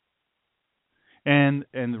there. And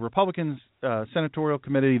the Republicans senatorial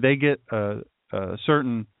committee, they get a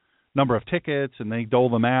certain number of tickets and they dole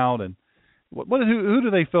them out. And who do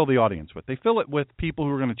they fill the audience with? They fill it with people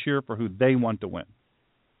who are going to cheer for who they want to win.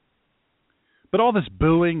 But all this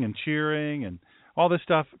booing and cheering and all this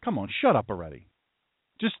stuff, come on, shut up already.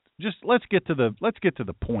 Just let's get to the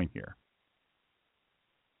point here.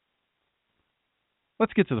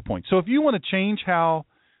 Let's get to the point. So if you want to change how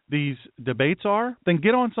these debates are, then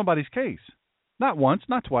get on somebody's case. Not once,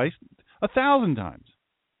 not twice, 1,000 times.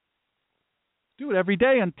 Do it every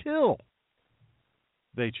day until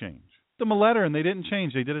they change. Them a letter and they didn't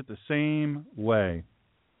change. They did it the same way.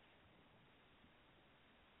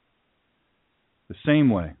 The same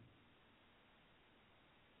way.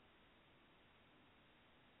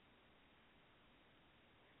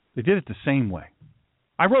 They did it the same way.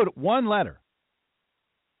 I wrote one letter.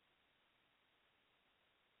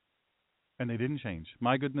 And they didn't change.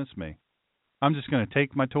 My goodness me. I'm just going to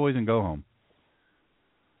take my toys and go home.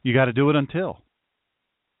 You got to do it until.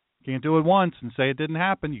 Can't do it once and say it didn't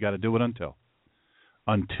happen. You got to do it until.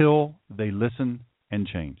 Until they listen and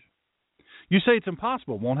change. You say it's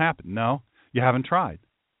impossible. It won't happen. No, you haven't tried.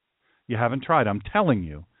 You haven't tried. I'm telling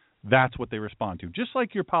you, that's what they respond to. Just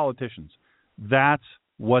like your politicians. That's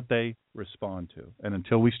what they respond to. And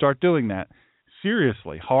until we start doing that,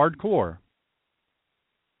 seriously, hardcore,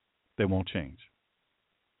 they won't change.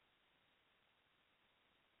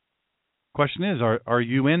 Question is, are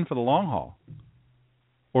you in for the long haul?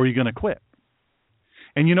 Or are you going to quit?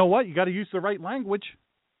 And you know what? You got to use the right language.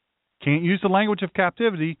 Can't use the language of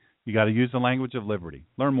captivity. You got to use the language of liberty.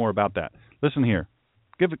 Learn more about that. Listen here.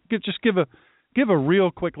 Give a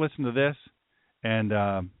real quick listen to this, and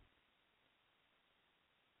I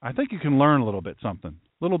think you can learn a little bit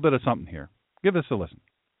of something here. Give this a listen.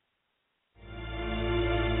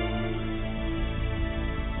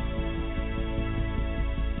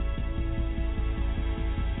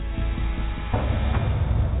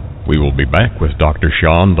 We will be back with Dr.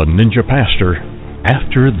 Sean, the Ninja Pastor,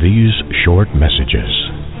 after these short messages.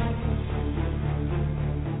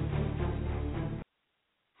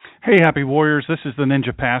 Hey, Happy Warriors, this is the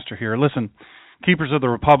Ninja Pastor here. Listen, keepers of the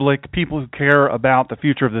Republic, people who care about the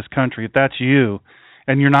future of this country, if that's you,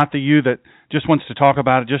 and you're not the you that just wants to talk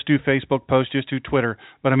about it, just do Facebook posts, just do Twitter,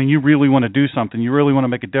 but I mean, you really want to do something, you really want to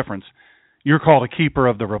make a difference, you're called a keeper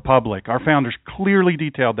of the Republic. Our founders clearly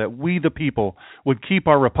detailed that we, the people, would keep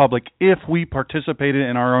our Republic if we participated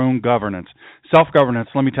in our own governance. Self-governance,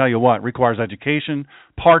 let me tell you what, requires education,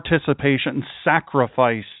 participation,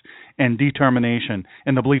 sacrifice, and determination,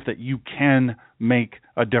 and the belief that you can make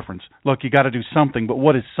a difference. Look, you got to do something, but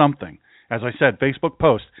what is something? As I said, Facebook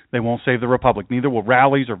posts, they won't save the Republic. Neither will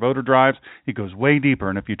rallies or voter drives. It goes way deeper.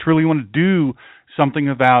 And if you truly want to do something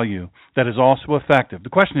of value that is also effective, the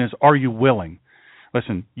question is, are you willing?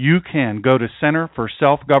 Listen, you can go to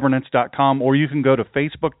centerforselfgovernance.com or you can go to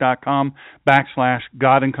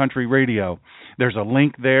facebook.com/God and Country Radio. There's a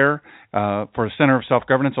link there for the Center of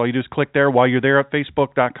Self-Governance. All you do is click there. While you're there at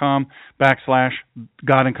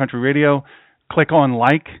facebook.com/God and Country Radio, click on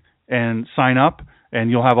like and sign up, and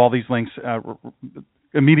you'll have all these links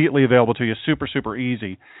immediately available to you, super, super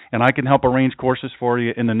easy. And I can help arrange courses for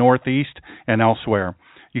you in the Northeast and elsewhere.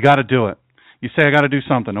 You got to do it. You say, I got to do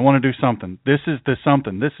something. I want to do something. This is the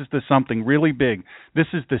something. This is the something really big. This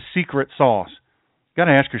is the secret sauce. You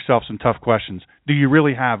got to ask yourself some tough questions. Do you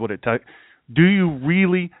really have what it takes? Do you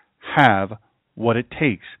really have what it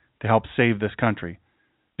takes to help save this country?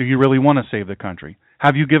 Do you really want to save the country?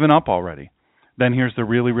 Have you given up already? Then here's the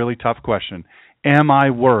really, really tough question. Am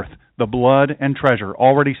I worth the blood and treasure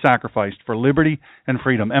already sacrificed for liberty and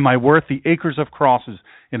freedom? Am I worth the acres of crosses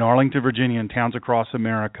in Arlington, Virginia, and towns across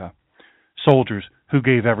America? Soldiers who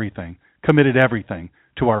gave everything, committed everything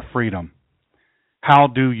to our freedom. How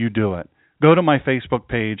do you do it? Go to my Facebook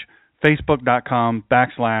page,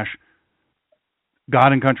 facebook.com/God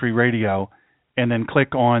and Country Radio, and then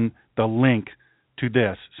click on the link to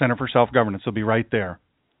this, Center for Self-Governance. It'll be right there.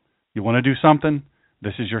 You want to do something?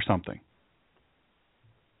 This is your something.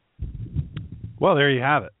 Well, there you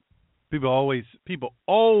have it. People always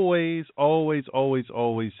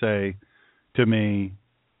say to me,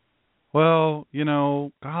 well,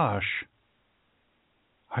 gosh,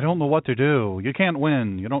 I don't know what to do. You can't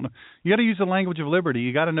win. You don't know. You got to use the language of liberty.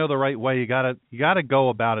 You got to know the right way. You got to go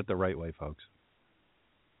about it the right way, folks.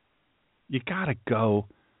 You got to go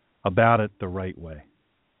about it the right way.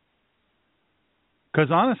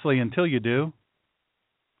 Because honestly, until you do,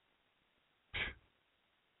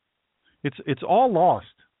 it's all lost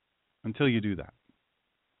until you do that.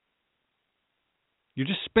 You're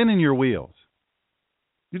just spinning your wheels.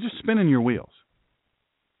 You're just spinning your wheels.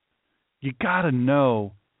 You got to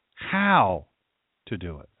know how to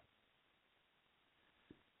do it.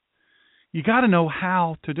 You got to know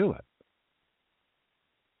how to do it.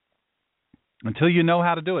 Until you know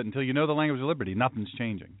how to do it, until you know the language of liberty, nothing's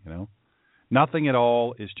changing, Nothing at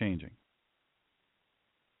all is changing.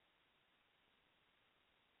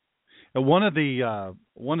 And one of the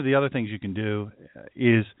other things you can do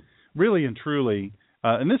is really and truly,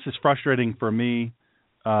 and this is frustrating for me,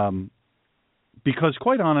 because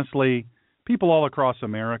quite honestly, people all across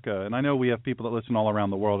America, and I know we have people that listen all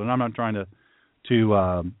around the world, and I'm not trying to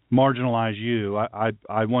marginalize you.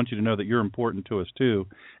 I want you to know that you're important to us too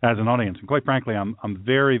as an audience, and quite frankly, I'm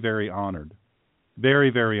very, very honored, very,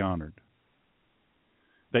 very honored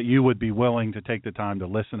that you would be willing to take the time to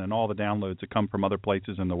listen and all the downloads that come from other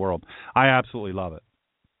places in the world. I absolutely love it.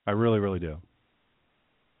 I really, really do.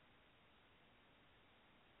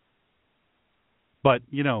 But,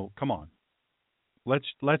 come on. Let's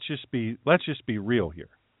just be real here.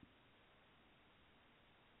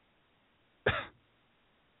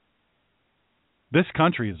 This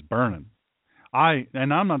country is burning. I'm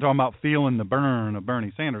not talking about feeling the burn of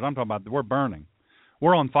Bernie Sanders. I'm talking about we're burning.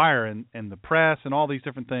 We're on fire, and the press and all these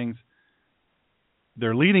different things,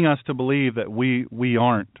 they're leading us to believe that we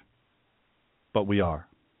aren't, but we are.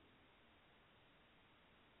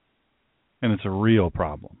 And it's a real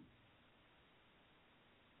problem.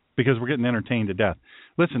 Because we're getting entertained to death.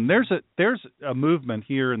 Listen, there's a movement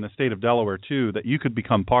here in the state of Delaware, too, that you could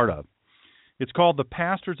become part of. It's called the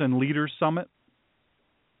Pastors and Leaders Summit.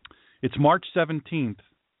 It's March 17th.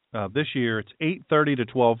 This year, it's 8:30 to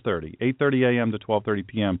 12:30, 8:30 a.m. to 12:30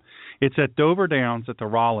 p.m. It's at Dover Downs at the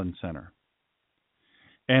Rollins Center.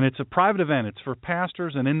 And it's a private event. It's for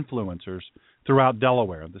pastors and influencers throughout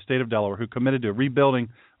Delaware, the state of Delaware, who committed to rebuilding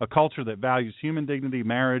a culture that values human dignity,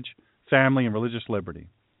 marriage, family, and religious liberty,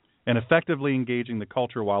 and effectively engaging the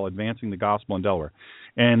culture while advancing the gospel in Delaware.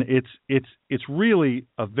 And it's really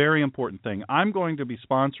a very important thing. I'm going to be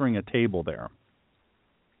sponsoring a table there.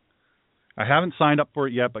 I haven't signed up for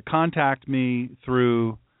it yet, but contact me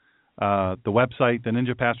through the website,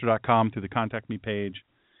 theninjapastor.com, through the Contact Me page.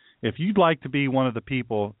 If you'd like to be one of the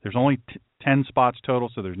people, there's only 10 spots total,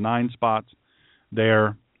 so there's 9 spots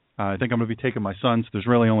there. I think I'm going to be taking my son, so there's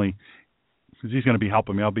really only, because he's going to be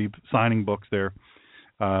helping me. I'll be signing books there.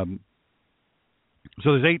 So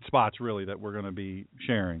there's 8 spots, really, that we're going to be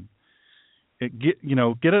sharing. Get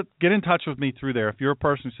in touch with me through there. If you're a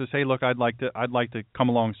person who says, hey, look, I'd like to come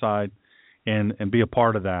alongside and be a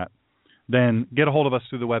part of that, then get a hold of us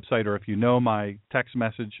through the website, or if you know my text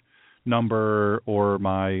message number or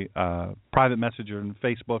my private messenger on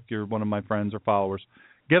Facebook, you're one of my friends or followers,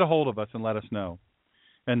 get a hold of us and let us know.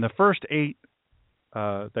 And the first 8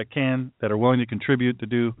 that are willing to contribute to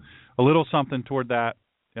do a little something toward that,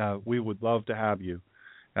 we would love to have you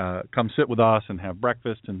come sit with us and have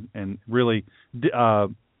breakfast, and really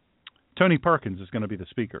Tony Perkins is going to be the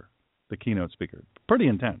speaker, the keynote speaker. Pretty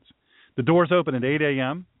intense. The doors open at 8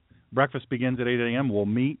 a.m. Breakfast begins at 8 a.m. We'll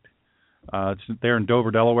meet. It's there in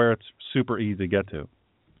Dover, Delaware. It's super easy to get to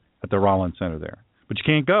at the Rollins Center there. But you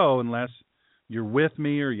can't go unless you're with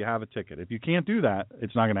me or you have a ticket. If you can't do that,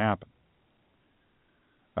 it's not going to happen.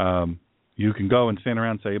 You can go and stand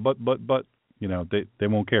around and say, but, you know, they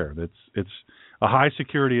won't care. It's a high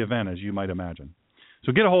security event, as you might imagine.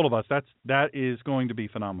 So get a hold of us. That is going to be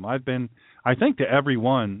phenomenal. I've been, I think, to every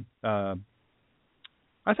one. I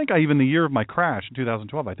think even the year of my crash in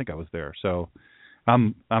 2012, I think I was there. So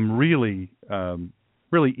I'm really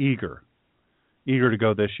really eager to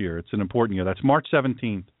go this year. It's an important year. That's March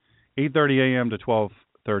 17th, 8:30 a.m. to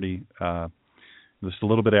 12:30. Just a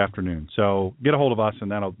little bit afternoon. So get a hold of us,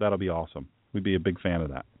 and that'll be awesome. We'd be a big fan of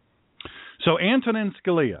that. So Antonin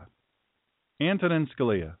Scalia.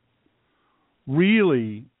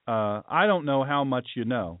 Really, I don't know how much you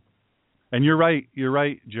know. And you're right,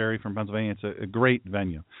 Jerry from Pennsylvania. It's a great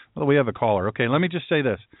venue. Well, we have a caller. Okay, let me just say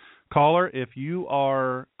this. Caller, if you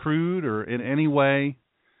are crude or in any way,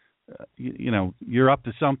 you know, you're up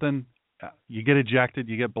to something, you get ejected,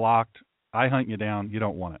 you get blocked, I hunt you down, you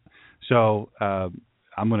don't want it. So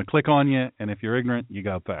I'm going to click on you, and if you're ignorant, you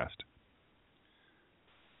go fast.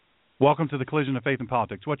 Welcome to the Collision of Faith and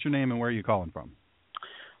Politics. What's your name and where are you calling from?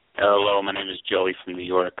 Hello, my name is Joey from New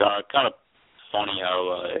York. Kind of funny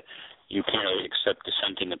how you can't really accept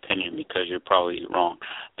dissenting opinion because you're probably wrong.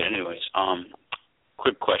 But anyways,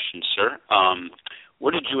 quick question, sir.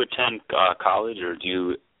 Where did you attend college, or do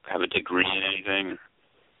you have a degree in anything?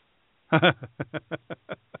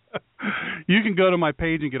 You can go to my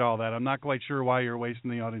page and get all that. I'm not quite sure why you're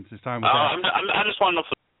wasting the audience's time with that. I just want to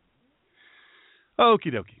know.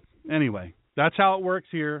 Okie dokie. Anyway, that's how it works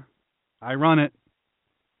here. I run it.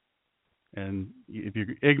 And if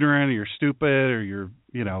you're ignorant or you're stupid or you're,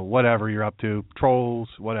 you know, whatever you're up to, trolls,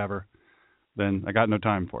 whatever, then I got no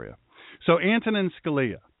time for you. So Antonin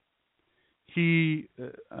Scalia, he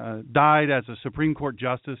died as a Supreme Court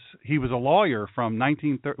justice. He was a lawyer from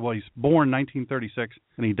he's born 1936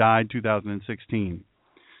 and he died 2016.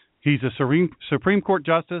 He's a Supreme Court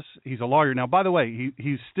justice. He's a lawyer. Now, by the way,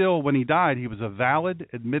 he's still, when he died, he was a valid,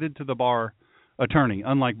 admitted to the bar attorney,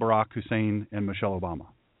 unlike Barack Hussein and Michelle Obama.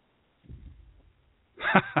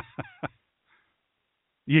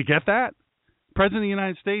 You get that? President of the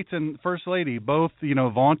United States and First Lady, both, you know,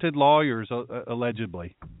 vaunted lawyers,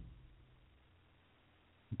 allegedly.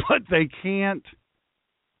 But they can't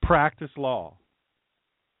practice law.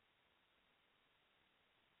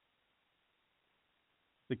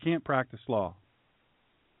 They can't practice law.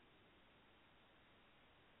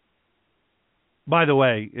 By the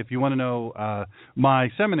way, if you want to know, my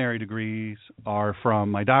seminary degrees are from,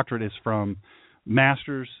 my doctorate is from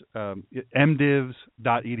masters, mdivs.edu,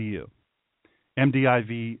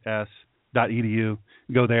 mdivs.edu.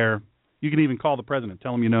 Go there. You can even call the president.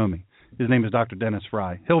 Tell him you know me. His name is Dr. Dennis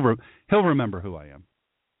Fry. He'll remember who I am.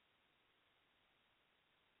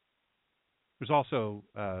 There's also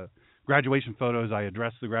graduation photos. I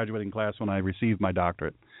addressed the graduating class when I received my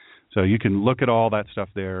doctorate. So you can look at all that stuff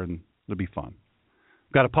there, and it'll be fun.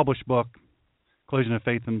 I've got a published book, Collision of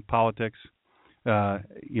Faith and Politics.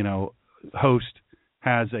 Host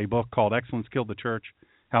has a book called Excellence Killed the Church,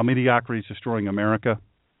 How Mediocrity is Destroying America.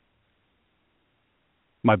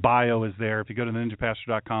 My bio is there. If you go to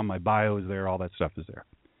ninjapastor.com, my bio is there. All that stuff is there.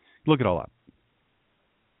 Look it all up.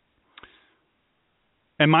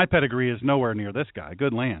 And my pedigree is nowhere near this guy.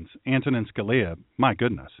 Good lands. Antonin Scalia, my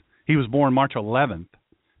goodness. He was born March 11th,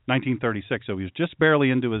 1936, so he was just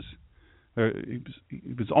barely into his,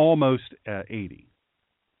 he was almost 80.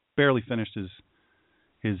 Barely finished his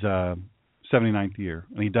 79th year.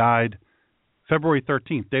 And he died February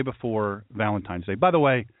 13th, day before Valentine's Day. By the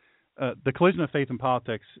way, the Collision of Faith and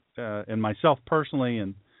Politics, and myself personally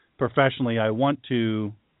and professionally, I want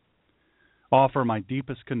to offer my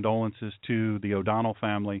deepest condolences to the O'Donnell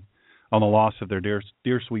family on the loss of their dear,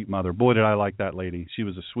 sweet mother. Boy, did I like that lady. She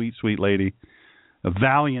was a sweet, sweet lady. A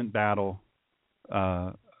valiant battle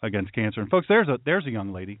against cancer. And folks, there's a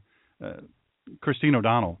young lady, Christine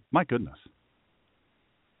O'Donnell. My goodness,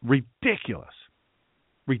 ridiculous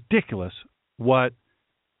what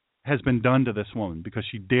has been done to this woman because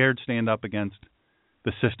she dared stand up against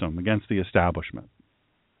the system, against the establishment.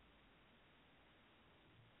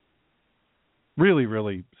 Really,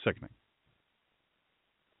 really sickening.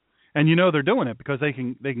 And you know they're doing it because they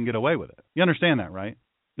can get away with it. You understand that, right?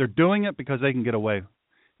 They're doing it because they can get away.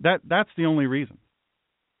 That's the only reason.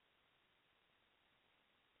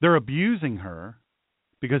 They're abusing her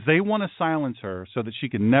because they want to silence her so that she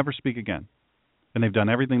can never speak again. And they've done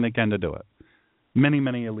everything they can to do it. Many,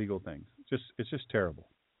 many illegal things. It's just terrible.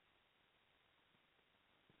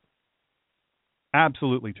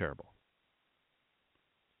 Absolutely terrible.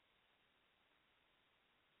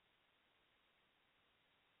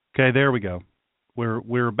 Okay, there we go.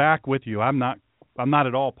 we're back with you. I'm not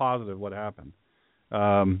at all positive what happened.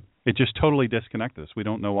 It just totally disconnected us. We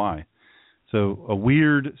don't know why. So a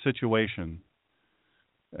weird situation.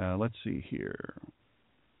 Let's see here.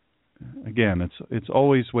 Again, it's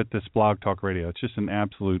always with this Blog Talk Radio. It's just an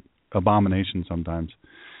absolute abomination sometimes.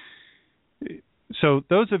 So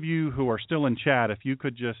those of you who are still in chat, if you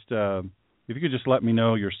could just let me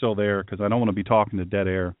know you're still there, because I don't want to be talking to dead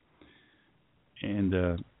air. And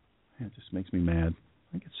it just makes me mad.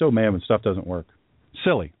 I get so mad when stuff doesn't work.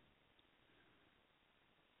 Silly.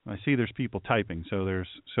 I see there's people typing, so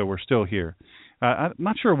we're still here. I'm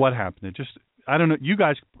not sure what happened. I don't know. You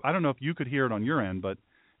guys, I don't know if you could hear it on your end, and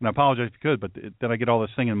I apologize if you could, but then I get all this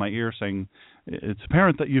thing in my ear saying it's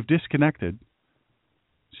apparent that you've disconnected,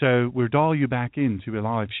 so we'll dial you back into a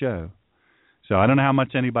live show. So I don't know how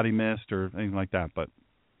much anybody missed or anything like that, but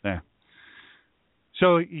yeah.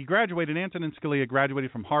 So he graduated. Antonin Scalia graduated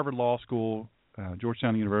from Harvard Law School,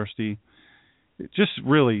 Georgetown University. Just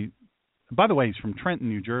really, by the way, he's from Trenton,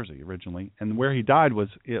 New Jersey originally, and where he died was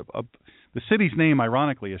the city's name,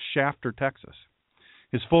 ironically, is Shafter, Texas.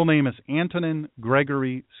 His full name is Antonin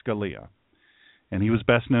Gregory Scalia, and he was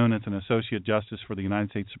best known as an Associate Justice for the United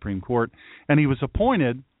States Supreme Court, and he was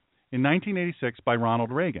appointed in 1986 by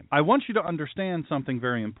Ronald Reagan. I want you to understand something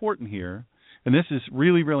very important here, and this is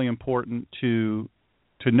really, really important to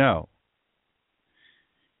know.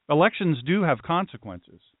 Elections do have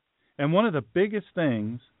consequences, and one of the biggest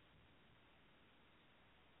things,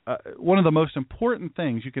 one of the most important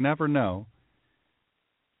things you can ever know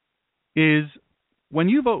is when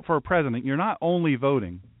you vote for a president, you're not only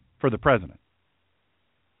voting for the president.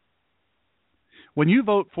 When you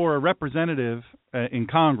vote for a representative in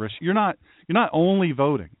Congress, you're not only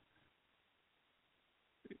voting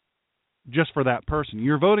just for that person.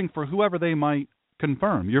 You're voting for whoever they might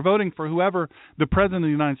confirm. You're voting for whoever the president of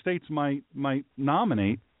the United States might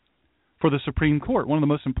nominate for the Supreme Court, one of the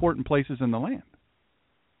most important places in the land.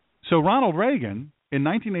 So Ronald Reagan, in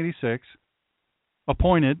 1986,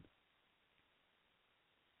 appointed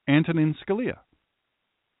Antonin Scalia.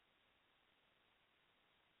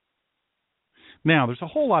 Now, there's a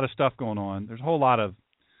whole lot of stuff going on. There's a whole lot of,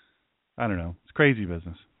 I don't know, it's crazy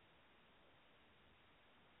business.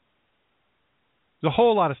 There's a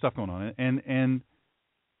whole lot of stuff going on, and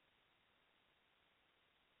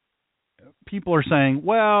people are saying,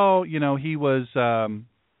 well, you know, he was,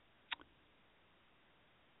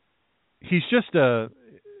 he's just a,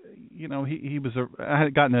 you know, he was I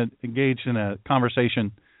had gotten engaged in a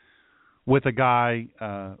conversation with a guy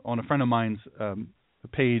on a friend of mine's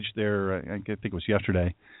page there, I think it was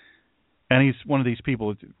yesterday, and he's one of these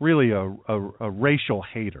people, really a racial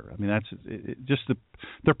hater. I mean, that's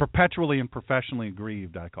they're perpetually and professionally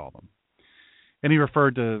aggrieved, I call them. And he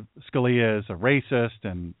referred to Scalia as a racist,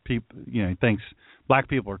 and people, you know, he thinks black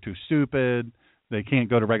people are too stupid, they can't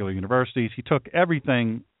go to regular universities. He took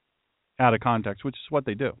everything out of context, which is what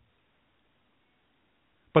they do.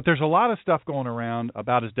 But there's a lot of stuff going around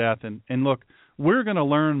about his death, and look, we're going to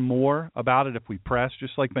learn more about it if we press,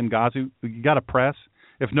 just like Benghazi. You got to press.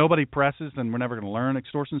 If nobody presses, then we're never going to learn.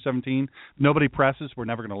 Extortion 17, nobody presses, we're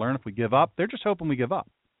never going to learn. If we give up, they're just hoping we give up.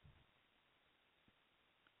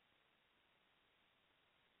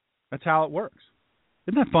 That's how it works.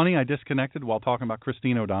 Isn't that funny? I disconnected while talking about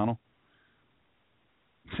Christine O'Donnell.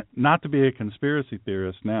 Not to be a conspiracy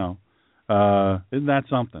theorist now. Isn't that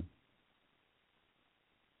something?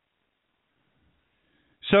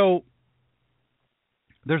 So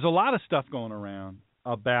there's a lot of stuff going around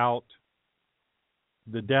about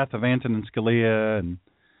the death of Antonin Scalia, and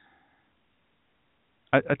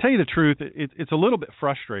I tell you the truth, it's a little bit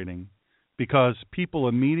frustrating because people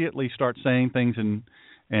immediately start saying things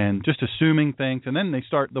and just assuming things, and then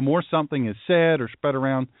the more something is said or spread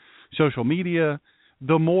around social media,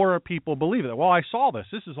 the more people believe it. Well, I saw this.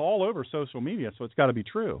 This is all over social media, so it's got to be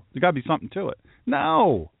true. There's got to be something to it.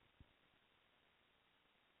 No.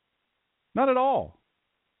 Not at all.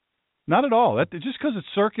 Not at all. Just because it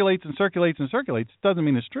circulates and circulates and circulates doesn't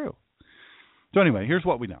mean it's true. So anyway, here's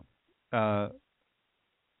what we know.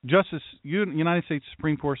 United States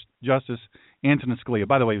Supreme Court Justice Antonin Scalia,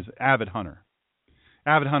 by the way, he was an avid hunter,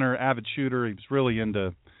 avid shooter. He was really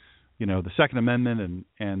into, you know, the Second Amendment,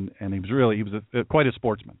 and he was quite a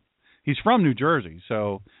sportsman. He's from New Jersey,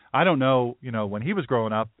 so I don't know, you know, when he was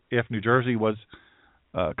growing up, if New Jersey was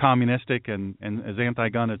communistic and as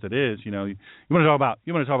anti-gun as it is. You know, you want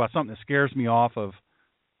to talk about something that scares me off of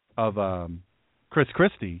Chris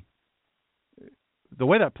Christie. The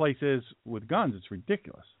way that place is with guns, it's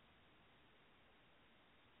ridiculous.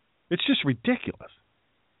 It's just ridiculous.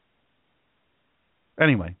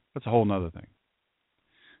 Anyway, that's a whole nother thing.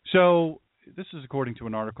 So this is according to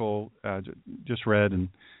an article just read, and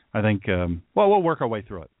I think, we'll work our way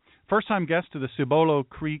through it. First-time guest to the Cibolo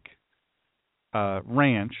Creek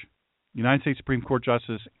Ranch, United States Supreme Court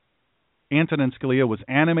Justice Antonin Scalia was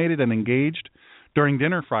animated and engaged during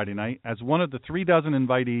dinner Friday night as one of the 36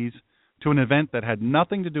 invitees to an event that had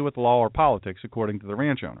nothing to do with law or politics, according to the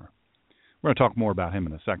ranch owner. We're going to talk more about him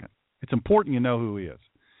in a second. It's important you know who he is.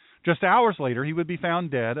 Just hours later, he would be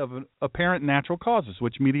found dead of apparent natural causes,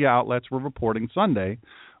 which media outlets were reporting Sunday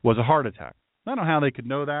was a heart attack. I don't know how they could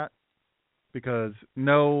know that, because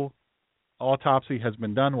no autopsy has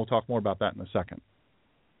been done. We'll talk more about that in a second.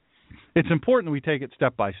 It's important we take it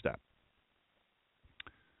step by step.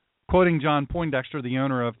 Quoting John Poindexter, the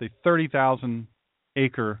owner of the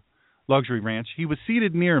 30,000-acre luxury ranch, he was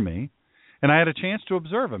seated near me, and I had a chance to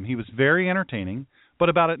observe him. He was very entertaining, but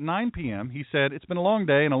about at 9 p.m., he said, "It's been a long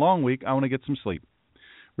day and a long week. I want to get some sleep,"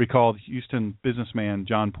 recalled Houston businessman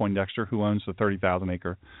John Poindexter, who owns the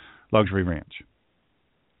 30,000-acre luxury ranch.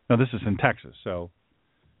 Now, this is in Texas, so,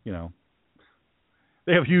 you know,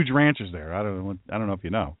 they have huge ranches there. I don't know if you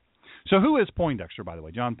know. So who is Poindexter, by the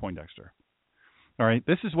way? John Poindexter. All right,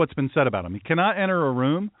 this is what's been said about him. He cannot enter a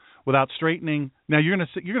room without straightening. Now, you're going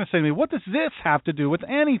to say to me, what does this have to do with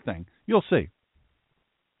anything? You'll see.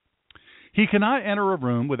 He cannot enter a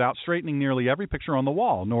room without straightening nearly every picture on the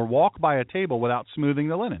wall, nor walk by a table without smoothing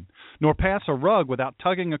the linen, nor pass a rug without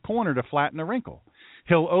tugging a corner to flatten a wrinkle.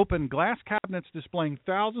 He'll open glass cabinets displaying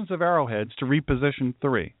thousands of arrowheads to reposition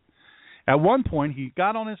 3. At one point, he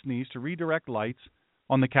got on his knees to redirect lights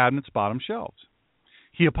on the cabinet's bottom shelves.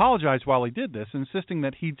 He apologized while he did this, insisting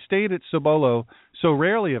that he'd stayed at Cibolo so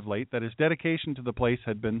rarely of late that his dedication to the place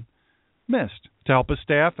had been missed. To help his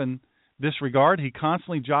staff in this regard, he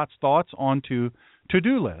constantly jots thoughts onto two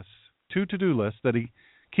to-do lists that he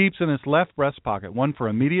keeps in his left breast pocket, one for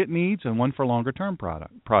immediate needs and one for longer-term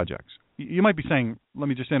projects. You might be saying, let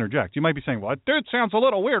me just interject, you might be saying, well, dude, sounds a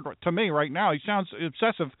little weird to me right now. He sounds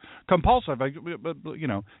obsessive-compulsive. But, you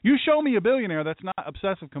know, you show me a billionaire that's not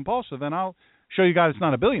obsessive-compulsive, and I'll show you guys it's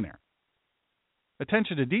not a billionaire.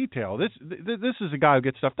 Attention to detail. This is a guy who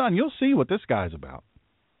gets stuff done. You'll see what this guy's about.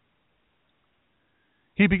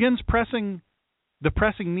 He begins the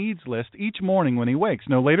pressing needs list each morning when he wakes,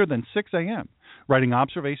 no later than 6 a.m., writing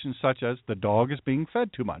observations such as the dog is being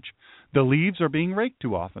fed too much, the leaves are being raked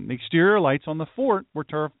too often, the exterior lights on the fort were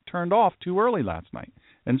turned off too early last night,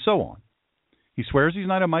 and so on. He swears he's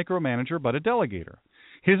not a micromanager but a delegator.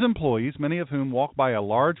 His employees, many of whom walk by a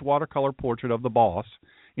large watercolor portrait of the boss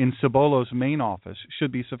in Cibolo's main office,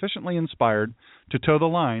 should be sufficiently inspired to toe the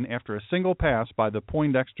line after a single pass by the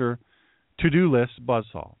Poindexter to-do list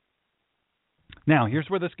buzzsaw. Now, here's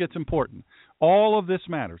where this gets important. All of this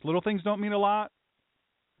matters. Little things don't mean a lot.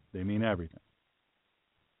 They mean everything.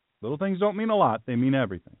 Little things don't mean a lot. They mean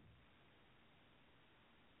everything.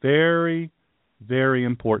 Very, very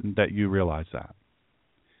important that you realize that.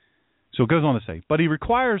 So it goes on to say, but he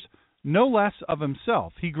requires no less of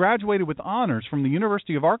himself. He graduated with honors from the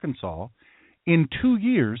University of Arkansas in 2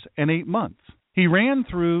 years and 8 months. He ran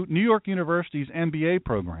through New York University's MBA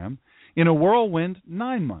program in a whirlwind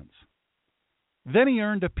 9 months. Then he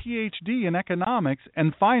earned a Ph.D. in economics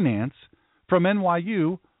and finance from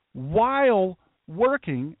NYU while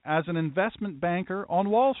working as an investment banker on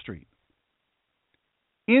Wall Street.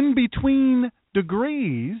 In between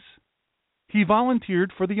degrees, he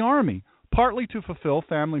volunteered for the Army, partly to fulfill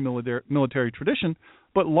family military tradition,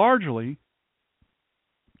 but largely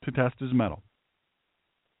to test his mettle.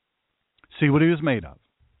 See what he was made of.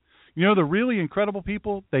 You know, the really incredible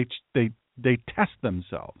people, they test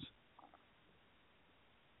themselves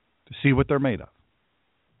to see what they're made of.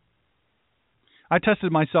 I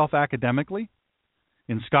tested myself academically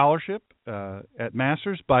in scholarship at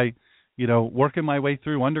master's by, working my way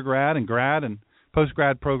through undergrad and grad and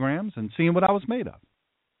post-grad programs and seeing what I was made of.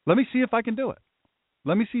 Let me see if I can do it.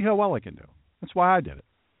 Let me see how well I can do. That's why I did it.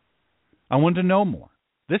 I wanted to know more.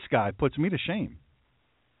 This guy puts me to shame.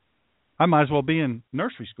 I might as well be in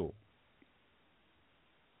nursery school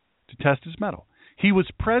to test his mettle. He was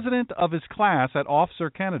president of his class at Officer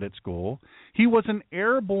Candidate School. He was an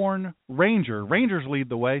airborne ranger. Rangers lead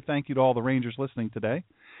the way. Thank you to all the Rangers listening today.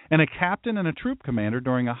 And a captain and a troop commander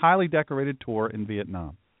during a highly decorated tour in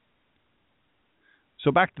Vietnam.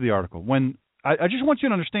 So back to the article. I just want you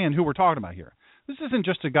to understand who we're talking about here. This isn't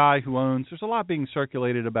just a guy who owns. There's a lot being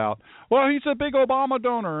circulated about, well, he's a big Obama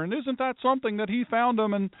donor, and isn't that something that he found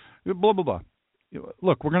him, and blah, blah, blah.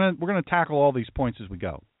 Look, we're gonna tackle all these points as we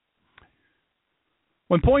go.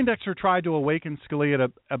 When Poindexter tried to awaken Scalia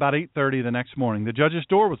at about 8:30 the next morning, the judge's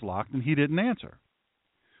door was locked, and he didn't answer.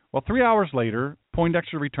 Well, 3 hours later,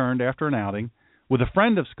 Poindexter returned after an outing with a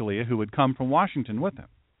friend of Scalia who had come from Washington with him.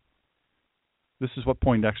 This is what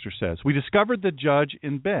Poindexter says. We discovered the judge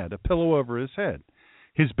in bed, a pillow over his head.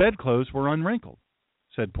 His bedclothes were unwrinkled,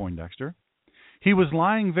 said Poindexter. He was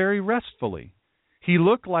lying very restfully. He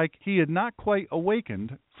looked like he had not quite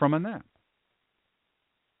awakened from a nap.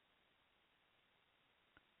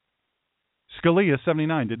 Scalia,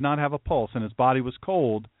 79, did not have a pulse and his body was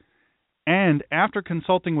cold, and after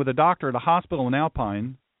consulting with a doctor at a hospital in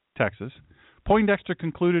Alpine, Texas, Poindexter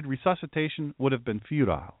concluded resuscitation would have been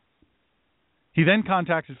futile. He then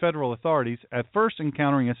contacted federal authorities, at first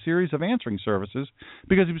encountering a series of answering services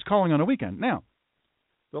because he was calling on a weekend. Now,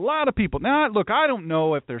 a lot of people. Now, look, I don't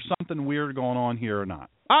know if there's something weird going on here or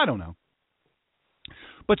not. I don't know.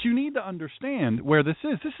 But you need to understand where this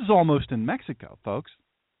is. This is almost in Mexico, folks.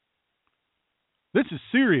 This is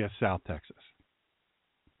serious South Texas.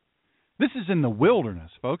 This is in the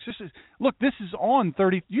wilderness, folks. This is on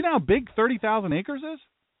 30. You know how big 30,000 acres is?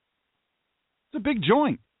 It's a big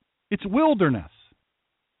joint. It's wilderness.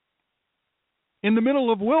 In the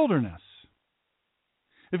middle of wilderness.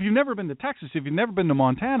 If you've never been to Texas, if you've never been to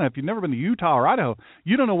Montana, if you've never been to Utah or Idaho,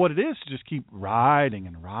 you don't know what it is to just keep riding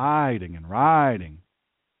and riding and riding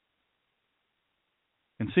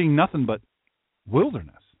and seeing nothing but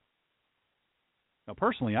wilderness. Now,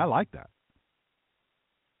 personally, I like that.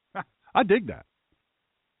 I dig that.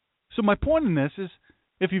 So my point in this is,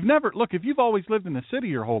 if you've always lived in the city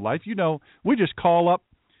your whole life, you know, we just call up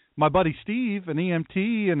my buddy Steve, an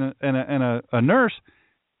EMT and a nurse,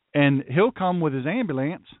 and he'll come with his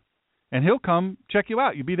ambulance, and he'll come check you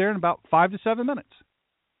out. You'll be there in about 5 to 7 minutes.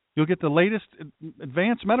 You'll get the latest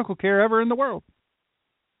advanced medical care ever in the world.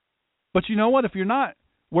 But you know what? If you're not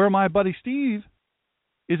where my buddy Steve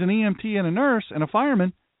is an EMT and a nurse and a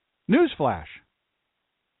fireman, newsflash.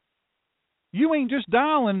 You ain't just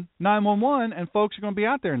dialing 911 and folks are going to be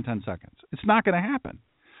out there in 10 seconds. It's not going to happen.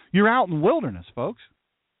 You're out in wilderness, folks.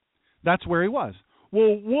 That's where he was.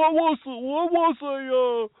 Well, I want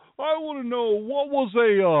to know, what was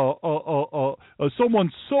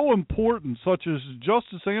someone so important such as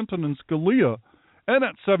Justice Antonin Scalia, and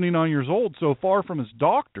at 79 years old, so far from his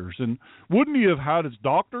doctors, and wouldn't he have had his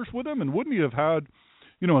doctors with him, and wouldn't he have had,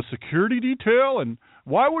 a security detail, and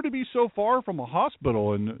why would he be so far from a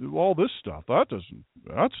hospital and all this stuff?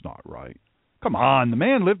 That's not right. Come on, the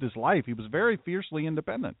man lived his life. He was very fiercely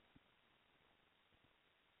independent.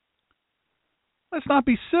 Let's not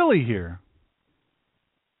be silly here.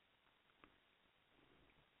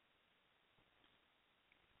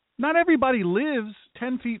 Not everybody lives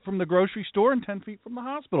 10 feet from the grocery store and 10 feet from the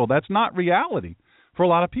hospital. That's not reality for a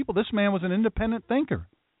lot of people. This man was an independent thinker.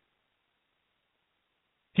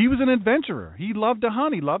 He was an adventurer. He loved to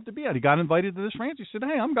hunt. He loved to be out. He got invited to this ranch. He said,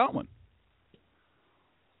 hey, I'm going.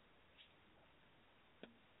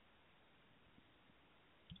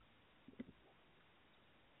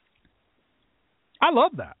 I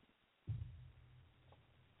love that.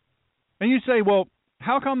 And you say, well,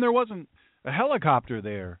 how come there wasn't a helicopter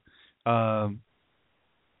there?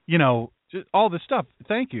 Just all this stuff.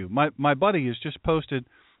 Thank you. My buddy has just posted,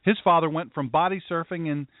 his father went from body surfing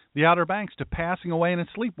in the Outer Banks to passing away in his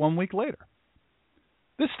sleep 1 week later.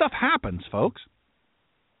 This stuff happens, folks.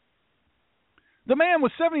 The man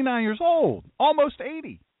was 79 years old, almost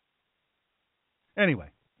 80. Anyway,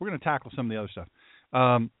 we're going to tackle some of the other stuff.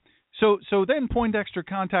 So then Poindexter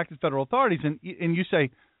contacted federal authorities, and you say,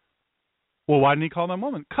 well, why didn't he call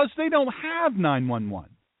 911? Because they don't have 911.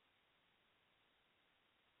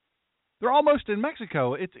 They're almost in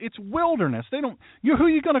Mexico. It's wilderness. They don't. Who are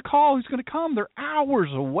you going to call? Who's going to come? They're hours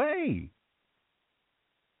away.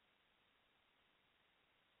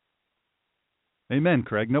 Amen,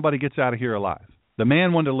 Craig. Nobody gets out of here alive. The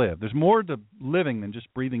man wanted to live. There's more to living than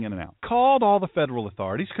just breathing in and out. Called all the federal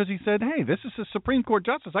authorities because he said, hey, this is a Supreme Court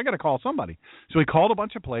justice. I got to call somebody. So he called a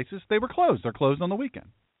bunch of places. They were closed. They're closed on the weekend.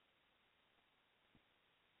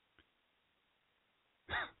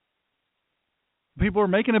 People are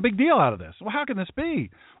making a big deal out of this. Well, how can this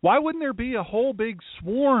be? Why wouldn't there be a whole big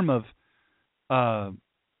swarm of,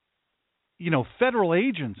 federal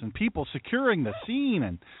agents and people securing the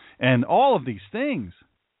scene and all of these things?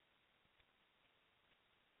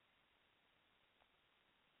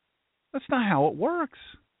 That's not how it works.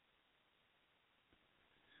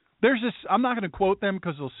 There's this, I'm not going to quote them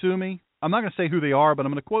because they'll sue me. I'm not going to say who they are, but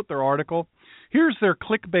I'm going to quote their article. Here's their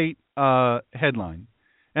clickbait headline.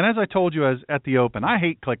 And as I told you at the open, I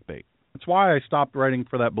hate clickbait. That's why I stopped writing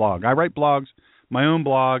for that blog. I write blogs, my own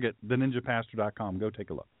blog at theninjapastor.com. Go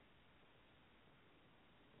take a look.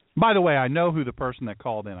 By the way, I know who the person that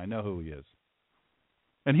called in. I know who he is.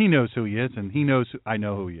 And he knows who he is, and he knows I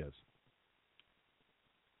know who he is.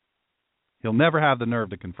 He'll never have the nerve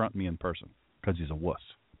to confront me in person because he's a wuss.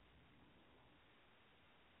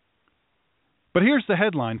 But here's the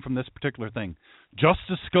headline from this particular thing.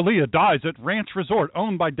 Justice Scalia dies at ranch resort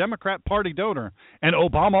owned by Democrat Party donor and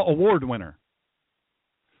Obama award winner.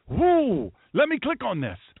 Whoa, let me click on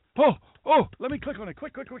this. Oh, let me click on it.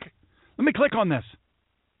 Quick. Let me click on this.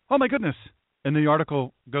 Oh, my goodness. And the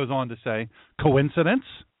article goes on to say, coincidence?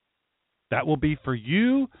 That will be for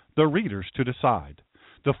you, the readers, to decide.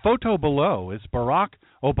 The photo below is Barack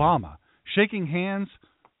Obama shaking hands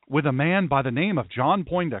with a man by the name of John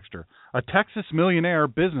Poindexter, a Texas millionaire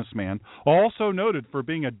businessman, also noted for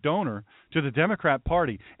being a donor to the Democrat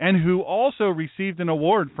Party, and who also received an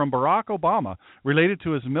award from Barack Obama related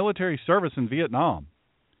to his military service in Vietnam.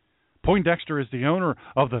 Poindexter is the owner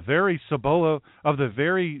of the very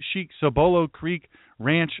chic Cibolo Creek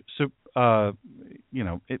Ranch.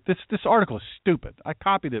 This article is stupid. I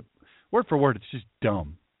copied it word for word. It's just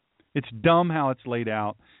dumb. It's dumb how it's laid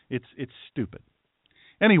out. It's stupid.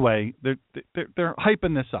 Anyway, they're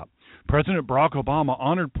hyping this up. President Barack Obama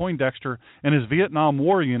honored Poindexter and his Vietnam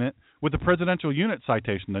War unit with the Presidential Unit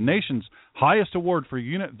Citation, the nation's highest award for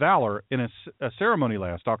unit valor, in a ceremony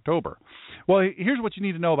last October. Well, here's what you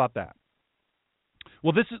need to know about that.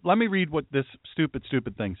 Well, let me read what this stupid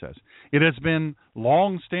thing says. It has been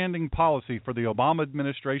long-standing policy for the Obama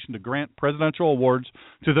administration to grant presidential awards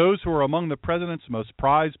to those who are among the president's most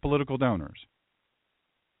prized political donors.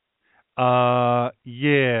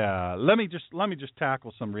 Yeah. Let me just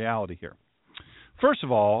tackle some reality here. First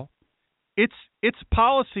of all, it's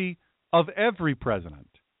policy of every president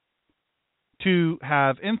to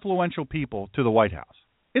have influential people to the White House.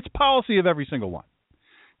 It's policy of every single one.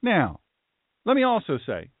 Now, let me also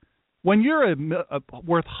say, when you're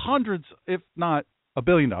worth hundreds, if not $1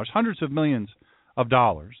 billion, hundreds of millions of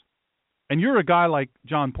dollars, and you're a guy like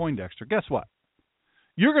John Poindexter, guess what?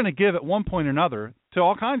 You're going to give at one point or another to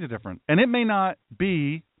all kinds of different, and it may not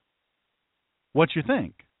be what you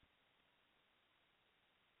think.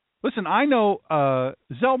 Listen, I know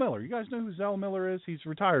Zell Miller. You guys know who Zell Miller is? He's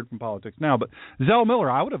retired from politics now, but Zell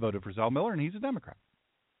Miller, I would have voted for Zell Miller, and he's a Democrat.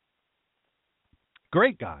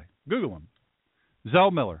 Great guy. Google him.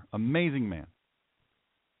 Zell Miller, amazing man.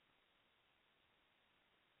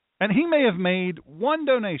 And he may have made one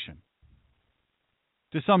donation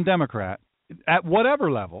to some Democrat at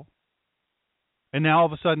whatever level, and now all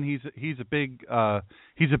of a sudden he's a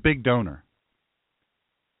big donor.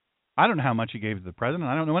 I don't know how much he gave to the president.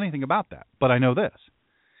 I don't know anything about that, but I know this: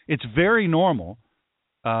 it's very normal.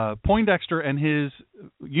 Poindexter and his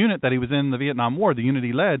unit that he was in the Vietnam War, the unit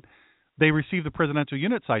he led, they received the Presidential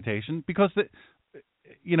Unit Citation because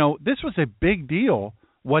this was a big deal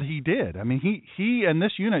what he did. I mean, he and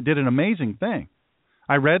this unit did an amazing thing.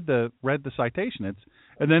 I read the citation.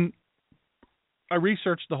 And then I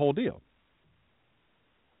researched the whole deal.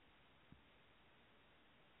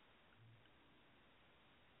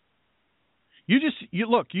 You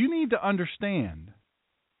need to understand.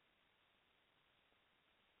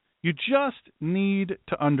 You just need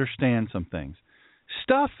to understand some things.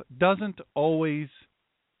 Stuff doesn't always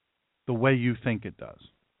the way you think it does.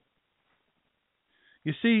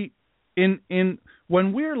 You see, in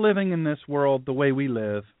when we're living in this world the way we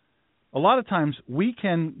live, a lot of times we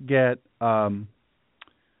can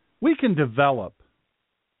develop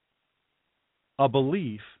a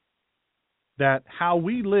belief that how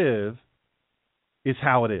we live is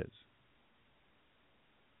how it is.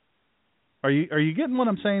 Are you getting what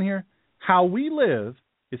I'm saying here? How we live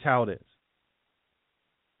is how it is.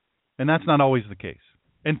 And that's not always the case.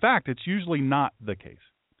 In fact, it's usually not the case.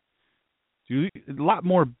 A lot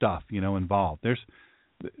more stuff, involved.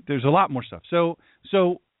 There's a lot more stuff. So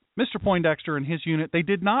Mr. Poindexter and his unit, they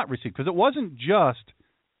did not receive, because it wasn't just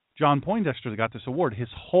John Poindexter that got this award. His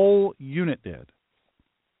whole unit did.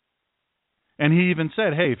 And he even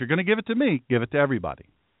said, hey, if you're going to give it to me, give it to everybody.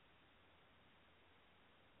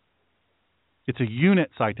 It's a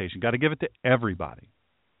unit citation. Got to give it to everybody.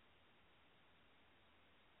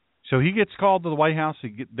 So he gets called to the White House.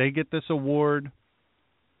 They get this award.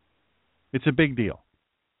 It's a big deal.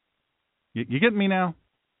 You get me now?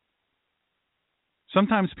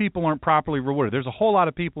 Sometimes people aren't properly rewarded. There's a whole lot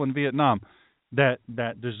of people in Vietnam that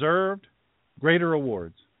deserved greater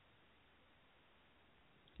awards.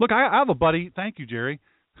 Look, I have a buddy, thank you, Jerry,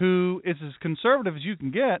 who is as conservative as you can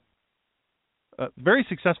get, a very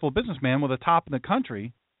successful businessman with a top in the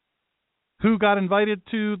country, who got invited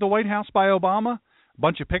to the White House by Obama. A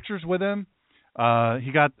bunch of pictures with him.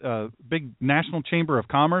 He got a big National Chamber of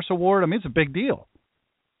Commerce award. I mean, it's a big deal.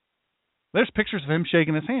 There's pictures of him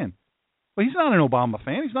shaking his hand. Well, he's not an Obama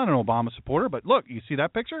fan. He's not an Obama supporter. But look, you see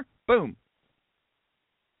that picture? Boom.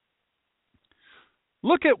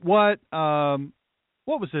 Look at what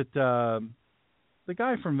was it? The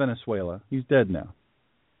guy from Venezuela. He's dead now.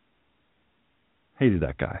 Hated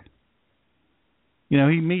that guy. You know,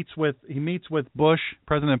 he meets with Bush,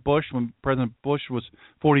 President Bush, when President Bush was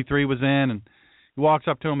 43, was in, and he walks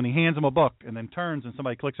up to him and he hands him a book, and then turns and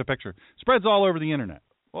somebody clicks a picture. Spreads all over the internet.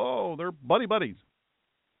 Oh, they're buddies.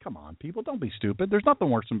 Come on, people, don't be stupid. There's nothing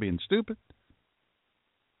worse than being stupid.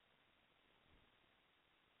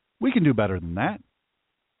 We can do better than that.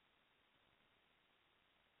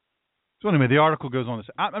 So anyway, the article goes on to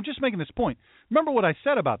say, I'm just making this point. Remember what I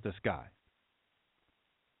said about this guy.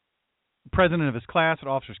 President of his class at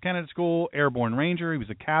Officers Candidate School, airborne ranger. He was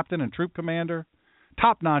a captain and troop commander.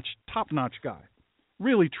 Top-notch guy.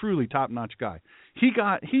 Really, truly top-notch guy. He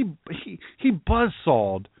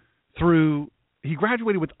buzzsawed through, he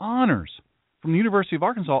graduated with honors from the University of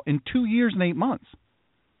Arkansas in 2 years and 8 months.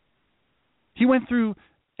 He went through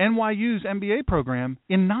NYU's MBA program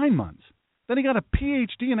in 9 months. Then he got a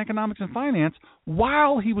PhD in economics and finance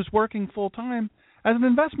while he was working full-time as an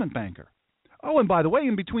investment banker. Oh, and by the way,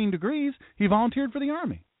 in between degrees, he volunteered for the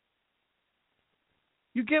Army.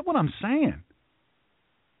 You get what I'm saying?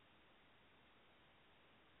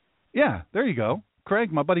 Yeah, there you go.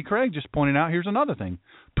 Craig, my buddy Craig just pointed out, here's another thing.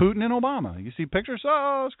 Putin and Obama. You see pictures?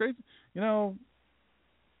 Oh, it's great. You know,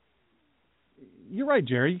 you're right,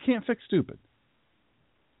 Jerry. You can't fix stupid.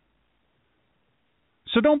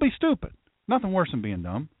 So don't be stupid. Nothing worse than being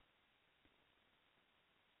dumb.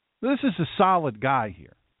 This is a solid guy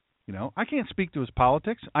here. You know, I can't speak to his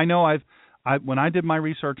politics. I know when I did my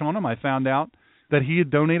research on him, I found out that he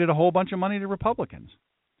had donated a whole bunch of money to Republicans,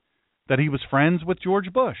 that he was friends with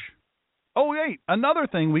George Bush. Oh, wait, another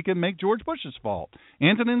thing we can make George Bush's fault.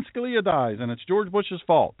 Antonin Scalia dies, and it's George Bush's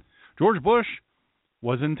fault. George Bush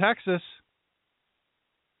was in Texas.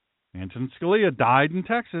 Antonin Scalia died in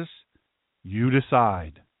Texas. You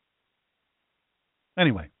decide.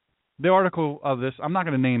 Anyway, the article of this, I'm not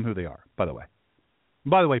going to name who they are, by the way.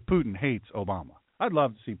 By the way, Putin hates Obama. I'd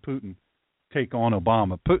love to see Putin take on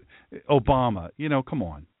Obama. Obama, you know, come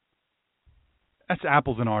on. That's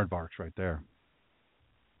apples and aardvarks right there.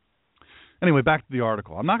 Anyway, back to the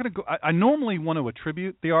article. I'm not going to go. I normally want to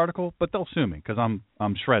attribute the article, but they'll sue me because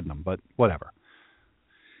I'm shredding them. But whatever.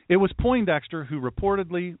 It was Poindexter who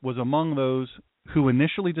reportedly was among those who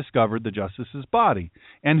initially discovered the justice's body,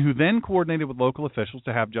 and who then coordinated with local officials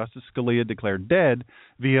to have Justice Scalia declared dead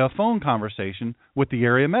via a phone conversation with the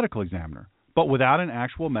area medical examiner, but without an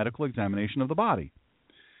actual medical examination of the body.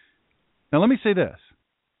 Now, let me say this.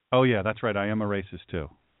 Oh, yeah, that's right. I am a racist, too.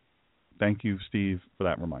 Thank you, Steve, for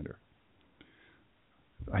that reminder.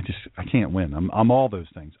 I can't win. I'm all those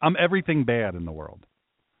things. I'm everything bad in the world.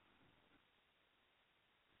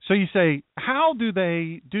 So you say, how do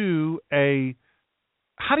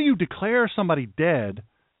you declare somebody dead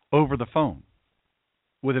over the phone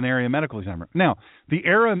with an area medical examiner? Now, the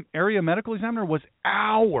area medical examiner was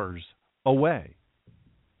hours away.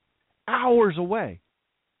 Hours away.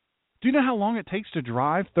 Do you know how long it takes to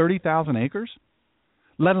drive 30,000 acres?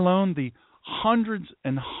 Let alone the hundreds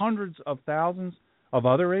and hundreds of thousands of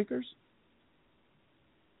other acres?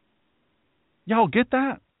 Y'all get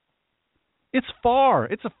that? It's far.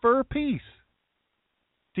 It's a fur piece.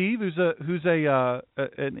 Steve, who's an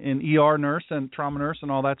ER nurse and trauma nurse and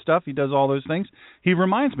all that stuff, he does all those things. He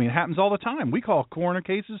reminds me, it happens all the time. We call coroner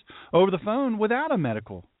cases over the phone without a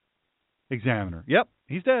medical examiner. Yep,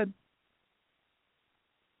 he's dead.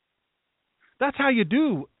 That's how you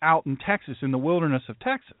do out in Texas, in the wilderness of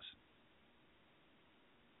Texas.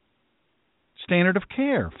 Standard of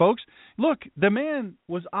care, folks. Look, the man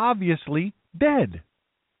was obviously dead.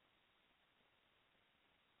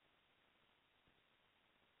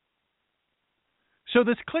 So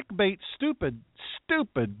this clickbait, stupid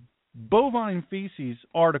bovine feces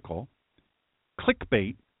article,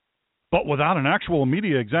 clickbait, but without an actual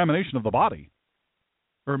media examination of the body,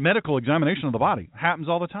 or medical examination of the body, happens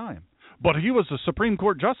all the time. But he was a Supreme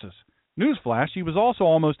Court justice. Newsflash, he was also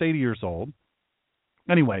almost 80 years old.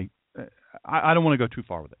 Anyway, I don't want to go too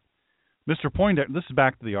far with it. Mr. Poindexter, this is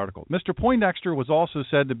back to the article. Mr. Poindexter was also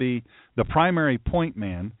said to be the primary point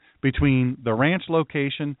man between the ranch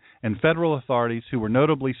location and federal authorities, who were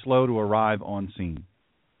notably slow to arrive on scene.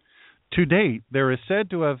 To date, there is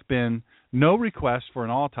said to have been no request for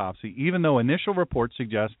an autopsy, even though initial reports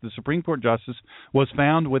suggest the Supreme Court justice was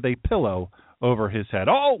found with a pillow over his head.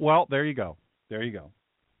 Oh, well, there you go. There you go.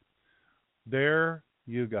 There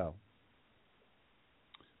you go.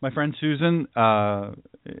 My friend Susan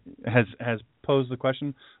has posed the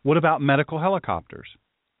question, what about medical helicopters?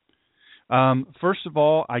 First of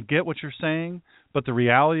all, I get what you're saying, but the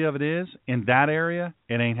reality of it is, in that area,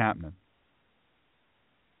 it ain't happening.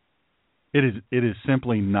 It is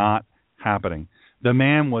simply not happening. The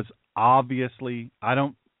man was obviously,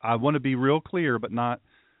 I want to be real clear, but not,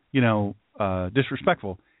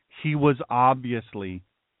 disrespectful. He was obviously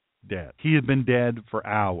dead. He had been dead for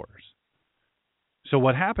hours. So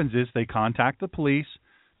what happens is they contact the police.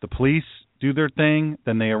 The police do their thing.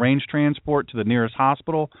 Then they arrange transport to the nearest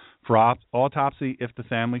hospital for autopsy if the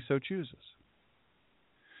family so chooses.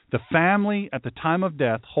 The family at the time of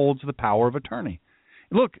death holds the power of attorney.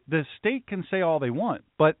 Look, the state can say all they want,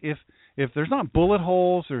 but if there's not bullet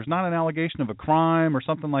holes, there's not an allegation of a crime or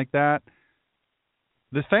something like that,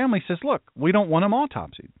 the family says, look, we don't want him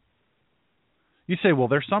autopsied. You say, well,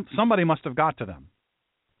 there's somebody must have got to them.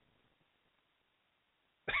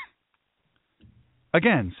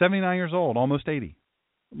 Again, 79 years old, almost 80,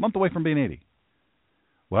 a month away from being 80.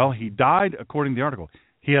 Well, he died, according to the article.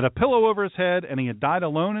 He had a pillow over his head, and he had died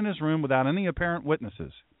alone in his room without any apparent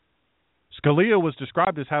witnesses. Scalia was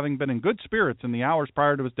described as having been in good spirits in the hours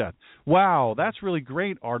prior to his death. Wow, that's really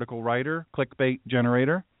great, article writer, clickbait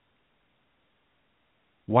generator.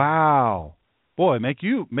 Wow. Boy, make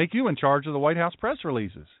you in charge of the White House press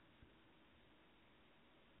releases.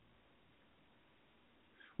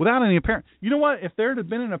 Without any apparent... You know what? If there had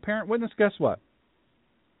been an apparent witness, guess what?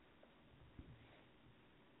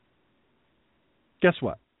 Guess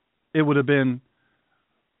what? It would have been...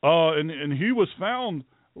 And he was found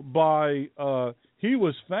by...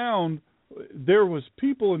 There was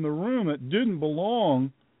people in the room that didn't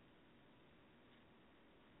belong...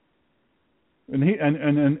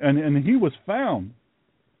 And he was found.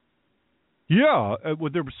 Yeah,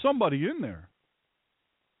 there was somebody in there.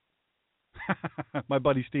 My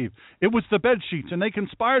buddy Steve. It was the bed sheets, and they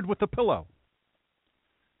conspired with the pillow.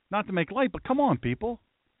 Not to make light, but come on, people.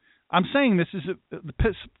 I'm saying this is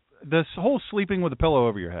this whole sleeping with a pillow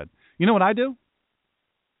over your head. You know what I do?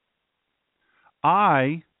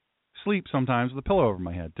 I sleep sometimes with a pillow over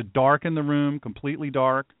my head to darken the room, completely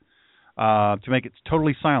dark. To make it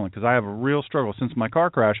totally silent, because I have a real struggle. Since my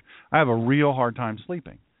car crash, I have a real hard time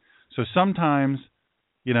sleeping. So sometimes,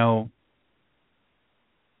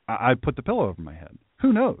 I put the pillow over my head.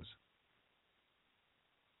 Who knows?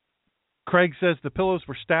 Craig says the pillows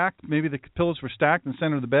were stacked. Maybe the pillows were stacked in the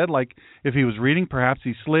center of the bed, like if he was reading, perhaps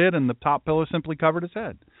he slid and the top pillow simply covered his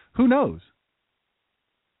head. Who knows?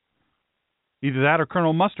 Either that or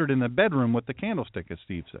Colonel Mustard in the bedroom with the candlestick, as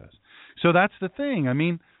Steve says. So that's the thing. I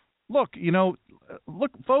mean... Look,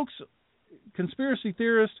 folks, conspiracy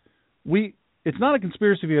theorists, it's not a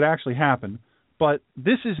conspiracy if it actually happened, but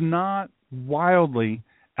this is not wildly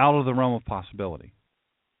out of the realm of possibility.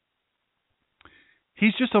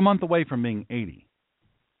 He's just a month away from being 80.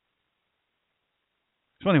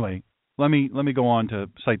 So anyway, let me go on to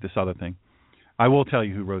cite this other thing. I will tell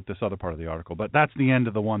you who wrote this other part of the article, but that's the end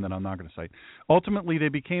of the one that I'm not going to cite. Ultimately, they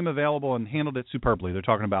became available and handled it superbly. They're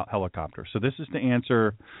talking about helicopters. So this is to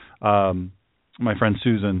answer my friend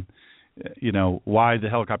Susan, why the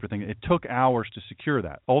helicopter thing. It took hours to secure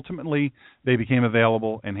that. Ultimately, they became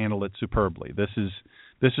available and handled it superbly. This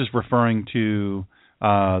is referring to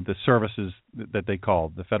the services that they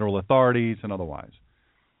called, the federal authorities and otherwise.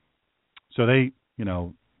 So they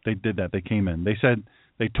did that. They came in. They said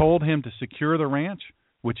they told him to secure the ranch,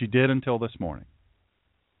 which he did until this morning.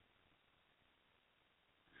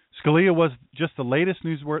 Scalia was just the latest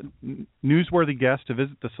newsworthy guest to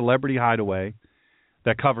visit the celebrity hideaway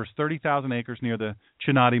that covers 30,000 acres near the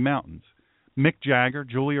Chinati Mountains. Mick Jagger,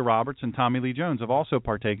 Julia Roberts, and Tommy Lee Jones have also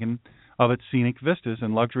partaken of its scenic vistas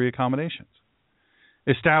and luxury accommodations.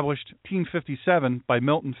 Established in 1857 by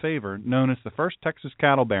Milton Favor, known as the first Texas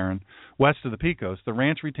cattle baron west of the Pecos, the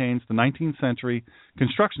ranch retains the 19th century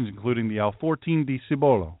constructions, including the El Fortín de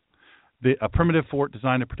Cibolo, a primitive fort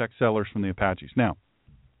designed to protect settlers from the Apaches. Now,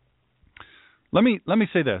 let me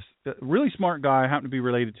say this: a really smart guy, I happen to be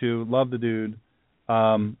related to, love the dude.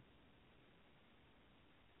 My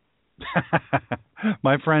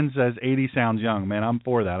friend says 80 sounds young. Man, I'm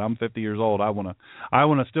for that. I'm 50 years old. I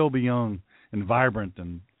wanna still be young and vibrant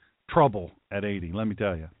and trouble at 80, let me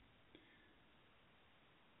tell you.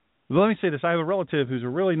 Let me say this: I have a relative who's a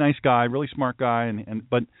really nice guy, really smart guy,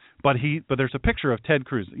 but there's a picture of Ted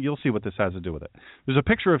Cruz. You'll see what this has to do with it. There's a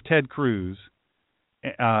picture of Ted Cruz,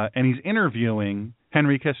 and he's interviewing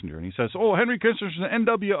Henry Kissinger, and he says, "Oh, Henry Kissinger's an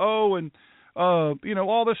NWO, and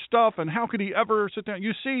all this stuff, and how could he ever sit down?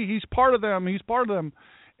 You see, he's part of them. He's part of them."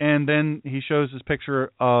 And then he shows this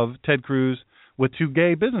picture of Ted Cruz with two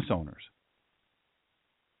gay business owners.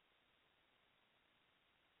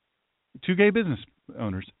 Two gay business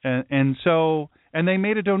owners, and they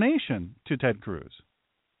made a donation to Ted Cruz.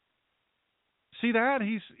 See that?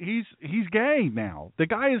 He's gay now. The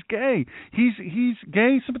guy is gay. He's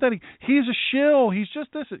gay sympathetic. He's a shill. He's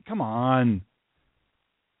just this. Come on.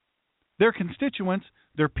 Their constituents,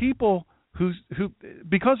 their people who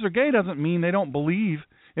because they're gay doesn't mean they don't believe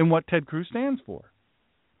in what Ted Cruz stands for.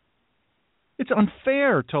 It's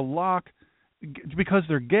unfair to lock because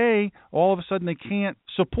they're gay. All of a sudden they can't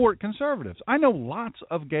support conservatives. I know lots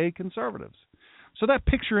of gay conservatives. So that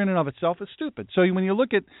picture in and of itself is stupid. So when you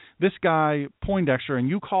look at this guy, Poindexter, and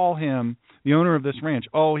you call him the owner of this ranch,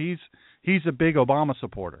 oh, he's a big Obama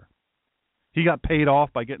supporter. He got paid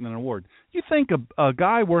off by getting an award. You think a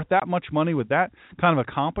guy worth that much money with that kind of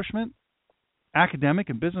accomplishment, academic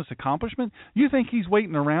and business accomplishment, you think he's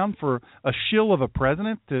waiting around for a shill of a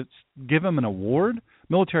president to give him an award,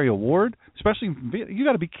 military award? Especially, you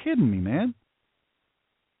got to be kidding me, man.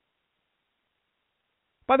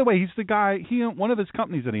 By the way, he's the guy. One of his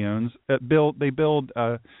companies that he owns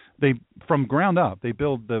they from ground up. They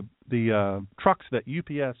build the trucks that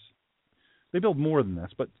UPS. They build more than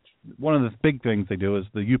this, but one of the big things they do is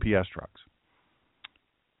the UPS trucks.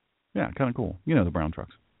 Yeah, kind of cool. You know, the brown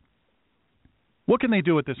trucks. What can they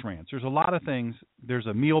do at this ranch? There's a lot of things. There's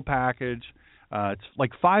a meal package. It's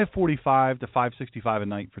like $545 to $565 a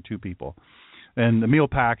night for two people, and the meal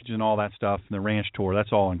package and all that stuff, and the ranch tour.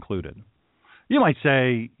 That's all included. You might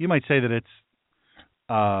say that it's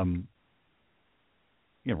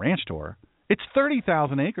ranch tour. It's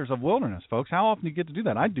 30,000 acres of wilderness, folks. How often do you get to do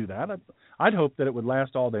that? I'd do that. I'd hope that it would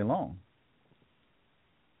last all day long.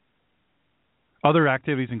 Other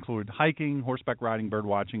activities include hiking, horseback riding, bird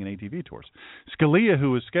watching, and ATV tours. Scalia,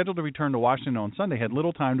 who was scheduled to return to Washington on Sunday, had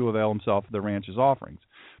little time to avail himself of the ranch's offerings.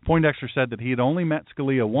 Poindexter said that he had only met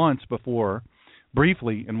Scalia once before,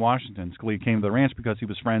 briefly in Washington. Scalia came to the ranch because he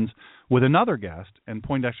was friends with another guest, and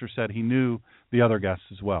Poindexter said he knew the other guests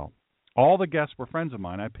as well. All the guests were friends of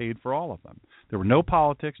mine. I paid for all of them. There were no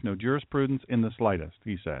politics, no jurisprudence in the slightest,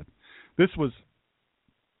 he said. This was,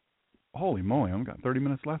 holy moly, I've got 30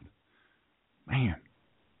 minutes left. Man.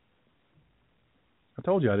 I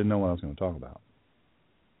told you I didn't know what I was going to talk about.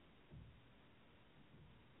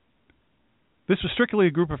 This was strictly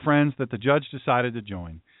a group of friends that the judge decided to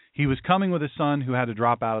join. He was coming with his son, who had to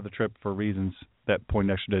drop out of the trip for reasons that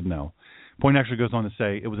Poindexter didn't know. Poindexter goes on to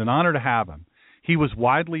say, it was an honor to have him. He was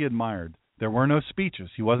widely admired. There were no speeches.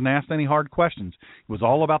 He wasn't asked any hard questions. It was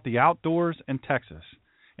all about the outdoors and Texas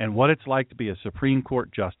and what it's like to be a Supreme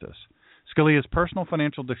Court justice. Scalia's personal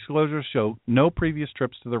financial disclosures show no previous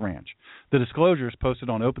trips to the ranch. The disclosures posted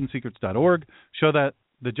on OpenSecrets.org show that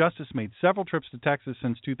the justice made several trips to Texas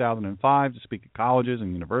since 2005 to speak at colleges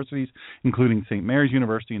and universities, including St. Mary's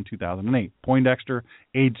University in 2008. Poindexter,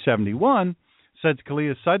 age 71, said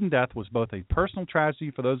Scalia's sudden death was both a personal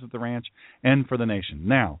tragedy for those at the ranch and for the nation.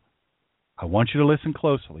 Now, I want you to listen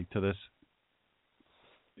closely to this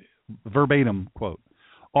verbatim quote.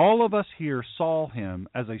 All of us here saw him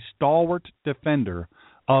as a stalwart defender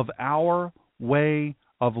of our way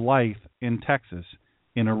of life in Texas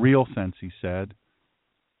in a real sense, he said.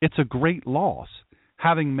 It's a great loss.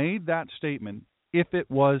 Having made that statement, if it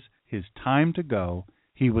was his time to go,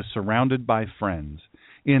 he was surrounded by friends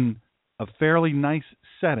in a fairly nice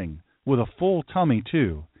setting with a full tummy,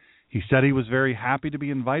 too. He said he was very happy to be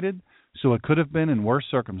invited, so it could have been in worse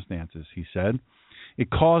circumstances, he said. It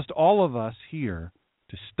caused all of us here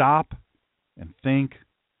to stop and think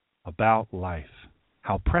about life,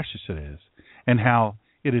 how precious it is, and how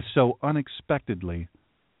it is so unexpectedly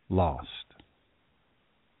lost.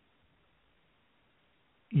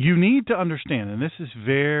 You need to understand, and this is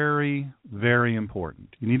very, very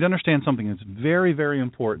important. You need to understand something that's very, very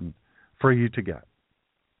important for you to get.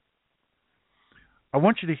 I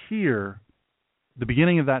want you to hear the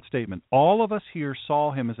beginning of that statement. All of us here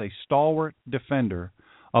saw him as a stalwart defender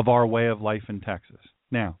of our way of life in Texas.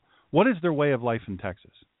 Now, what is their way of life in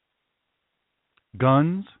Texas?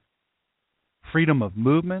 Guns, freedom of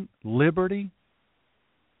movement, liberty.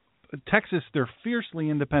 Texas, they're fiercely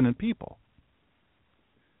independent people.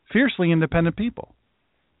 Fiercely independent people.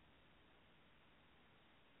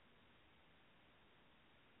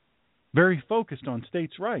 Very focused on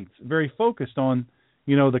states' rights. Very focused on,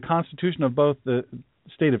 the Constitution of both the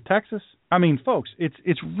state of Texas. I mean, folks,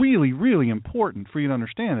 it's really, really important for you to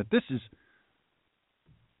understand that this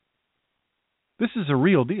is a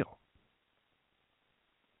real deal.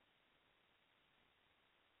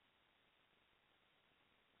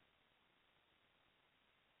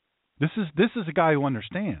 This is a guy who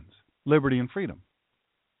understands liberty and freedom.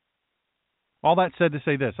 All that said to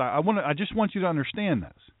say this, I just want you to understand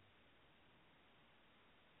this.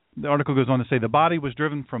 The article goes on to say the body was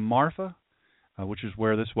driven from Marfa, which is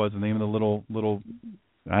where this was, the name of the little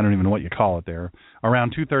I don't even know what you call it there,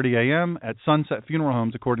 around 2:30 a.m. at Sunset Funeral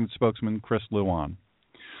Homes, according to spokesman Chris Luan.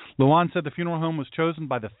 Luan said the funeral home was chosen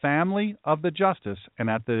by the family of the justice and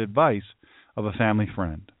at the advice of a family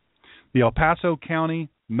friend. The El Paso County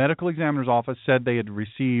Medical Examiner's Office said they had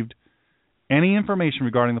received any information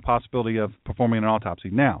regarding the possibility of performing an autopsy.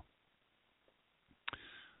 Now,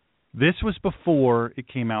 this was before it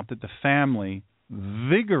came out that the family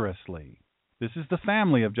vigorously, this is the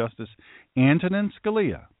family of Justice Antonin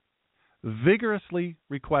Scalia, vigorously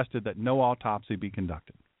requested that no autopsy be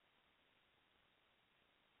conducted.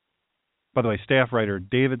 By the way, staff writer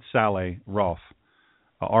David Saleh Rauf,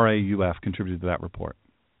 RAUF, contributed to that report.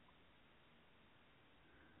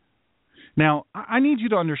 Now, I need you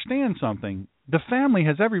to understand something. The family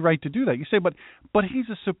has every right to do that. You say, but he's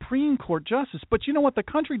a Supreme Court justice. But you know what? The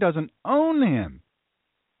country doesn't own him.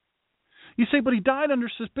 You say, but he died under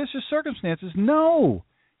suspicious circumstances. No,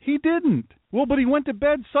 he didn't. Well, but he went to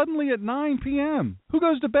bed suddenly at 9 p.m. Who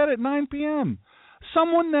goes to bed at 9 p.m.?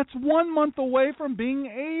 Someone that's 1 month away from being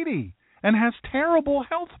 80 and has terrible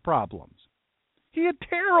health problems. He had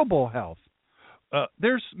terrible health.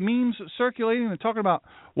 There's memes circulating and talking about,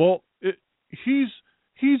 well,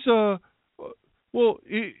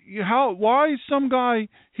 why is some guy,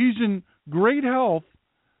 he's in great health,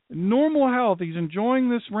 normal health, he's enjoying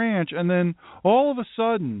this ranch, and then all of a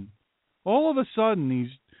sudden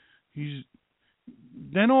he's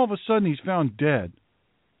found dead.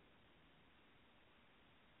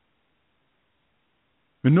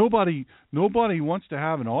 And nobody wants to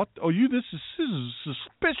have an this is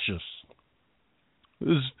suspicious.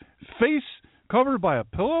 His face covered by a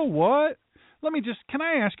pillow? What? Can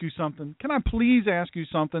I ask you something? Can I please ask you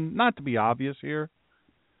something? Not to be obvious here,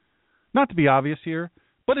 but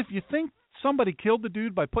if you think somebody killed the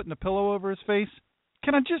dude by putting a pillow over his face,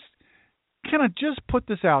 can I just put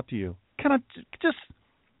this out to you? Can I just,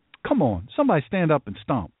 come on, somebody stand up and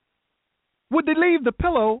stomp. Would they leave the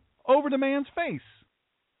pillow over the man's face?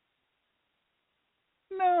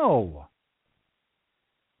 No.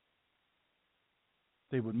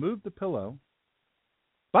 They would move the pillow.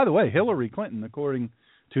 By the way, Hillary Clinton, according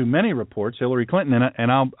to many reports, Hillary Clinton,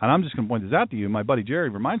 and I'm just going to point this out to you. My buddy Jerry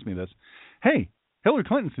reminds me of this. Hey, Hillary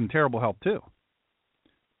Clinton's in terrible health too.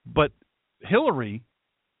 But Hillary,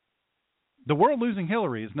 the world losing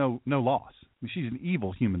Hillary is no loss. I mean, she's an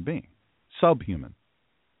evil human being, subhuman.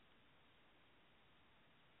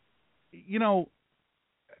 You know,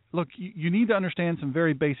 look, you need to understand some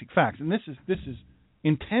very basic facts, and this is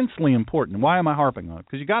intensely important. Why am I harping on it?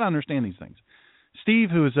 Because you got to understand these things. Steve,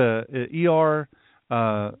 who is a ER,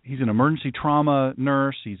 he's an emergency trauma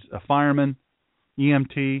nurse. He's a fireman,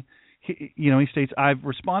 EMT. He states, I've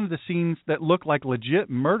responded to scenes that look like legit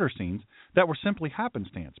murder scenes that were simply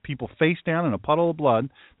happenstance. People face down in a puddle of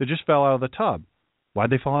blood that just fell out of the tub. Why'd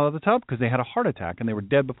they fall out of the tub? Because they had a heart attack and they were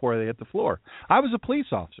dead before they hit the floor. I was a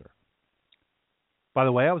police officer. By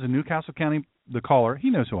the way, I was in Newcastle County, the caller. He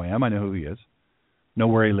knows who I am. I know who he is. Know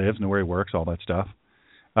where he lives, know where he works, all that stuff.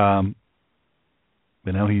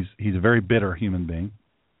 He's a very bitter human being.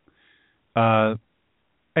 And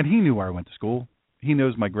he knew where I went to school. He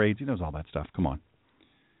knows my grades. He knows all that stuff. Come on.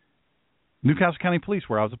 Newcastle County Police,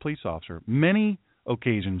 where I was a police officer. Many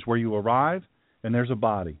occasions where you arrive and there's a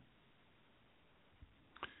body.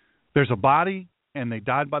 There's a body and they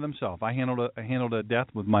died by themselves. I handled a death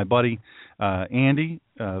with my buddy Andy,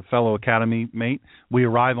 fellow academy mate. We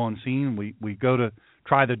arrive on scene. We go to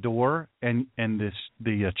try the door, and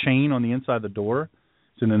the chain on the inside of the door.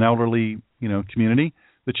 It's in an elderly community.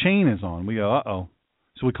 The chain is on. We go, uh-oh.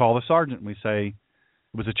 So we call the sergeant and we say,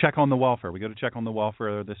 it was a check on the welfare. We go to check on the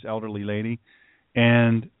welfare of this elderly lady,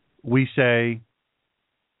 and we say,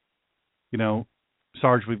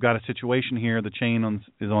 Sarge, we've got a situation here. The chain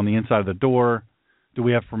is on the inside of the door. Do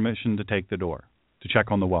we have permission to take the door to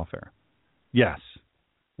check on the welfare? Yes.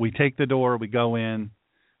 We take the door. We go in.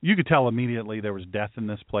 You could tell immediately there was death in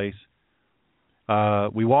this place.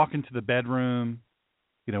 We walk into the bedroom.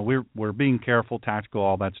 We're being careful, tactical,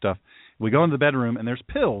 all that stuff. We go into the bedroom, and there's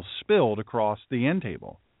pills spilled across the end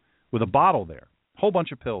table with a bottle there. A whole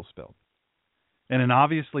bunch of pills spilled. And an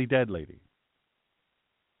obviously dead lady.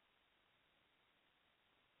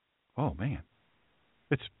 Oh, man.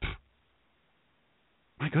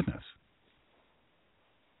 My goodness.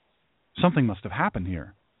 Something must have happened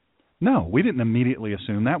here. No, we didn't immediately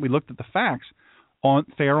assume that. We looked at the facts,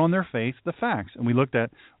 fair on their face, the facts. And we looked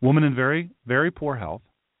at woman in very, very poor health.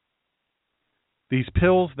 These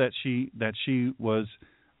pills that she was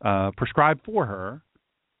prescribed for her,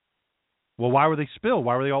 well, why were they spilled?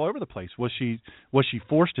 Why were they all over the place? Was she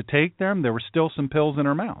forced to take them? There were still some pills in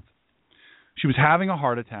her mouth. She was having a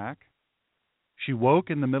heart attack. She woke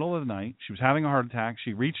in the middle of the night. She was having a heart attack.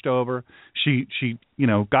 She reached over. She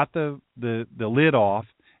got the lid off,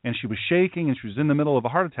 and she was shaking, and she was in the middle of a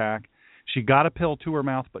heart attack. She got a pill to her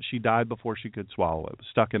mouth, but she died before she could swallow it. It was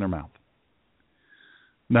stuck in her mouth.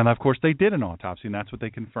 Then, of course, they did an autopsy, and that's what they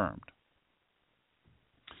confirmed.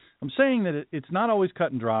 I'm saying that it's not always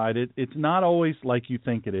cut and dried. It's not always like you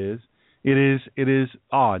think it is. It is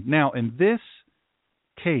odd. Now, in this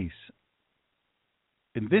case,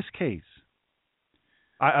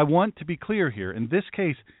 I want to be clear here. In this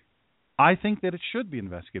case, I think that it should be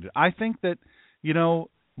investigated. I think that,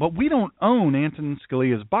 but we don't own Antonin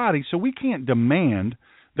Scalia's body, so we can't demand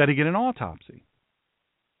that he get an autopsy.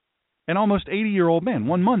 An almost 80-year-old man,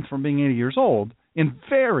 1 month from being 80 years old, in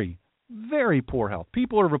very, very poor health.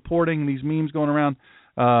 People are reporting these memes going around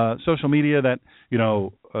social media that,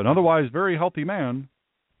 an otherwise very healthy man,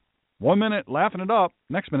 1 minute laughing it up,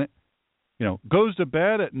 next minute, goes to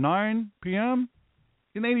bed at 9 p.m.,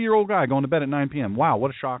 an 80-year-old guy going to bed at 9 p.m. Wow,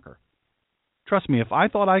 what a shocker. Trust me, if I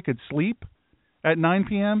thought I could sleep at 9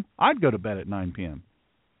 p.m., I'd go to bed at 9 p.m.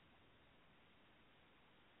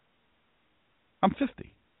 I'm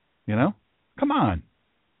 50, Come on.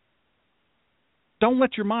 Don't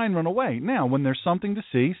let your mind run away. Now, when there's something to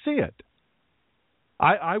see it.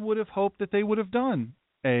 I would have hoped that they would have done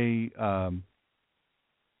an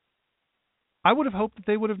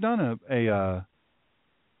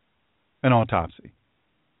autopsy.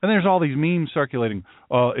 And there's all these memes circulating.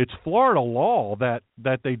 It's Florida law that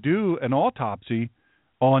they do an autopsy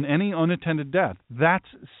on any unattended death. That's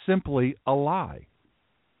simply a lie.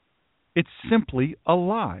 It's simply a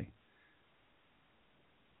lie.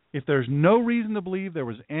 If there's no reason to believe there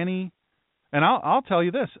was any, and I'll tell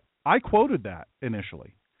you this, I quoted that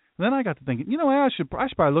initially. And then I got to thinking, I should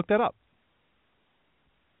probably look that up.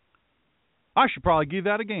 I should probably give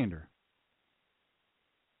that a gander.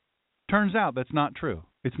 Turns out that's not true.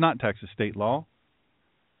 It's not Texas state law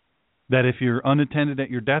that if you're unattended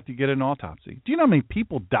at your death, you get an autopsy. Do you know how many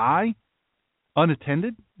people die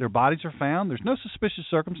unattended? Their bodies are found. There's no suspicious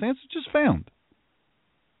circumstance. It's just found.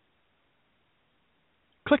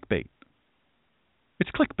 Clickbait.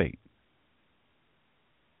 It's clickbait.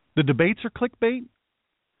 The debates are clickbait,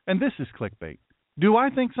 and this is clickbait. Do I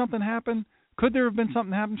think something happened? Could there have been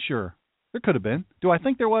something happen? Sure. There could have been. Do I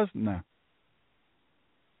think there was? No.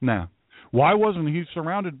 No. Why wasn't he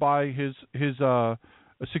surrounded by his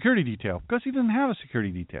security detail? Because he didn't have a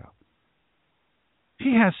security detail.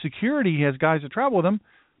 He has security. He has guys that travel with him,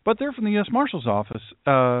 but they're from the U.S. Marshal's office.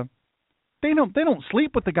 They don't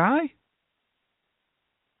sleep with the guy.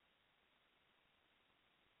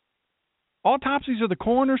 Autopsies are the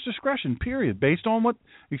coroner's discretion, period. Based on what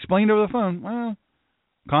explained over the phone, well,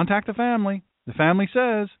 contact the family. The family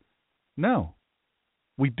says, no,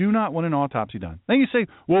 we do not want an autopsy done. Then you say,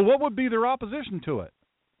 well, what would be their opposition to it?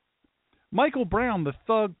 Michael Brown, the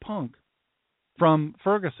thug punk from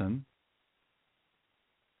Ferguson,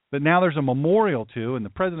 that now there's a memorial to, and the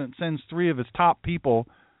president sends 3 of his top people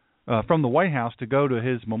from the White House to go to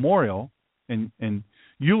his memorial and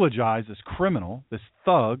eulogize this criminal, this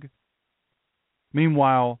thug.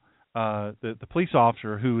 Meanwhile, the police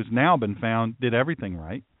officer who has now been found did everything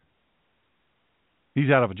right.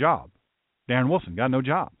 He's out of a job. Darren Wilson got no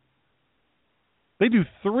job. They do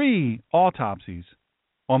 3 autopsies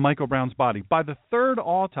on Michael Brown's body. By the 3rd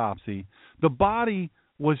autopsy, the body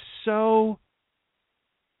was so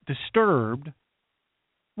disturbed.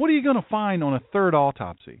 What are you going to find on a 3rd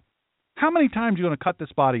autopsy? How many times are you going to cut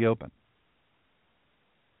this body open?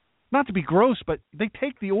 Not to be gross, but they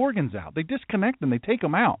take the organs out. They disconnect them. They take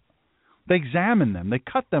them out. They examine them. They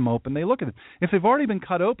cut them open. They look at them. If they've already been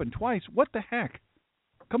cut open twice, what the heck?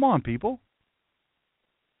 Come on, people.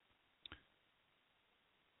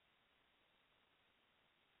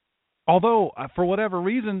 Although, for whatever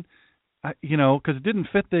reason, because it didn't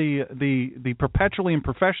fit the perpetually and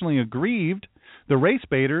professionally aggrieved, the race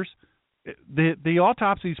baiters, the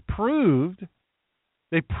autopsies proved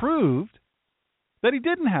that he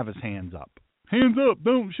didn't have his hands up. Hands up,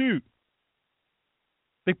 don't shoot.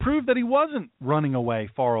 They proved that he wasn't running away,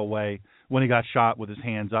 far away, when he got shot with his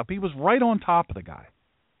hands up. He was right on top of the guy.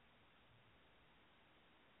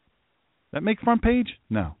 That make front page?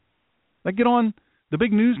 No. That get on the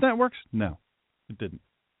big news networks? No, it didn't.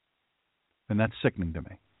 And that's sickening to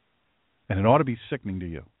me. And it ought to be sickening to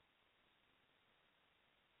you.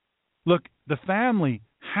 Look, the family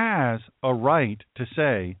has a right to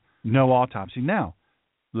say no autopsy. Now,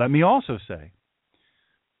 let me also say,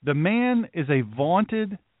 the man is a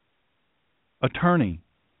vaunted attorney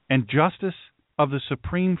and justice of the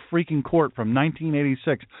Supreme freaking Court from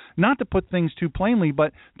 1986. Not to put things too plainly,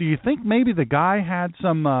 but do you think maybe the guy had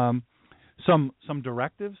some some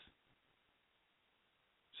directives,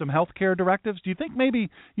 some healthcare directives? Do you think maybe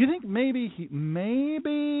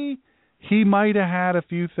he might have had a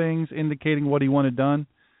few things indicating what he wanted done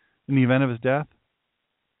in the event of his death?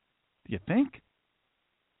 Do you think?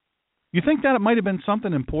 You think that it might have been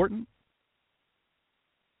something important?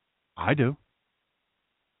 I do.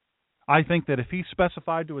 I think that if he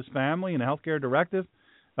specified to his family in a healthcare directive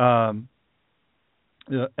a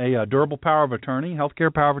durable power of attorney,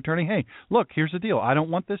 healthcare power of attorney, hey, look, here's the deal. I don't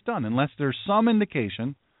want this done unless there's some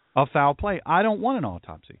indication of foul play. I don't want an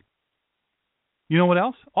autopsy. You know what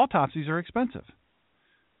else? Autopsies are expensive.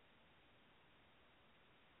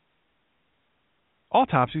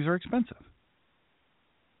 Autopsies are expensive.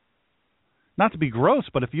 Not to be gross,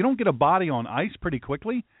 but if you don't get a body on ice pretty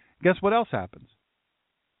quickly, guess what else happens?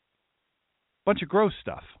 Bunch of gross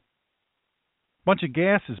stuff. Bunch of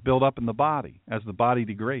gases build up in the body as the body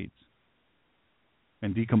degrades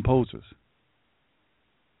and decomposes.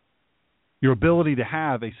 Your ability to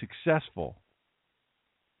have a successful,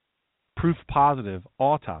 proof-positive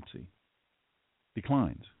autopsy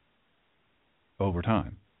declines over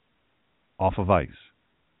time off of ice.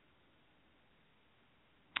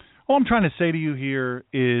 All I'm trying to say to you here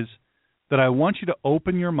is that I want you to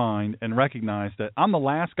open your mind and recognize that I'm the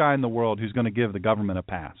last guy in the world who's going to give the government a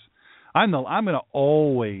pass. I'm going to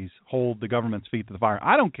always hold the government's feet to the fire.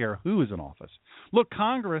 I don't care who is in office. Look,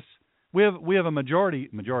 Congress, we have a majority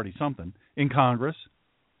something in Congress,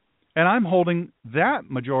 and I'm holding that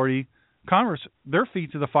majority Congress their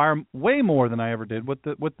feet to the fire way more than I ever did with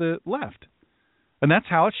the left, and that's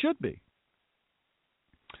how it should be.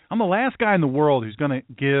 I'm the last guy in the world who's going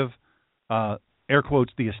to give air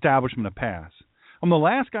quotes the establishment a pass. I'm the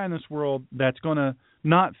last guy in this world that's going to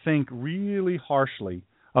not think really harshly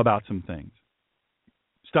about some things.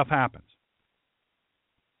 Stuff happens.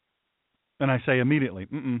 And I say immediately,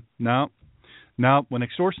 no. When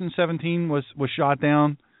Extortion 17 was shot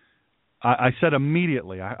down, I said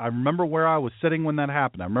immediately, I remember where I was sitting when that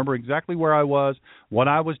happened. I remember exactly where I was, what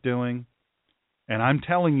I was doing, and I'm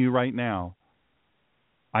telling you right now,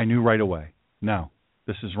 I knew right away, no,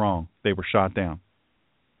 this is wrong. They were shot down.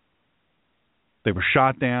 They were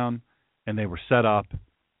shot down, and they were set up,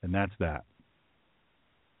 and that's that.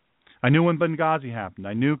 I knew when Benghazi happened.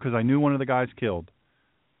 I knew because I knew one of the guys killed.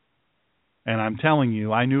 And I'm telling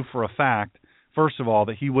you, I knew for a fact, first of all,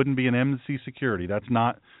 that he wouldn't be an embassy security. That's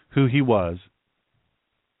not who he was.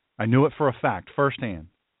 I knew it for a fact, firsthand.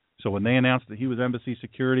 So when they announced that he was embassy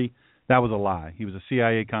security, that was a lie. He was a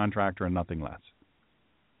CIA contractor and nothing less.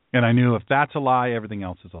 And I knew if that's a lie, everything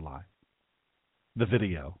else is a lie. The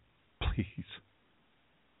video. Please.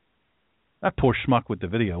 That poor schmuck with the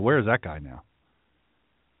video. Where is that guy now?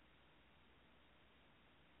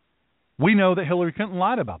 We know that Hillary Clinton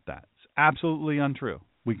lied about that. It's absolutely untrue.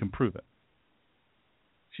 We can prove it.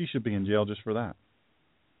 She should be in jail just for that.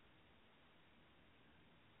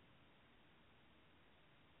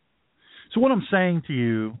 So what I'm saying to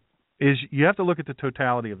you is you have to look at the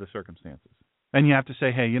totality of the circumstances. And you have to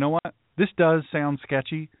say, hey, you know what? This does sound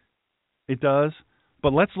sketchy. It does.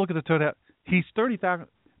 But let's look at the totality. He's 30,000.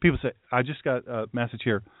 People say, I just got a message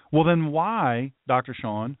here. Well, then why, Dr.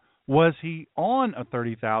 Sean, was he on a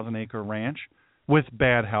 30,000-acre ranch with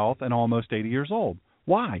bad health and almost 80 years old?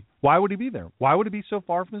 Why? Why would he be there? Why would he be so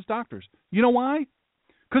far from his doctors? You know why?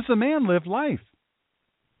 Because the man lived life.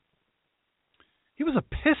 He was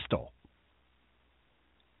a pistol.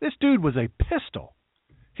 This dude was a pistol.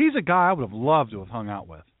 He's a guy I would have loved to have hung out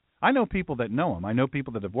with. I know people that know him. I know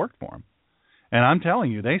people that have worked for him. And I'm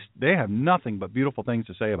telling you, they have nothing but beautiful things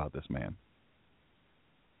to say about this man.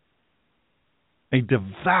 A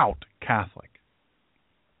devout Catholic.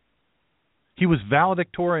 He was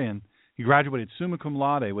valedictorian. He graduated summa cum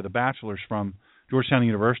laude with a bachelor's from Georgetown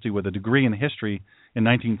University with a degree in history in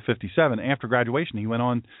 1957. After graduation, he went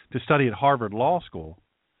on to study at Harvard Law School.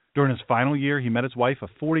 During his final year, he met his wife of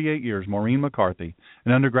 48 years, Maureen McCarthy,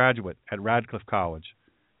 an undergraduate at Radcliffe College.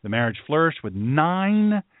 The marriage flourished with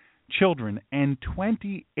 9 children and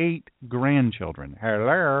 28 grandchildren.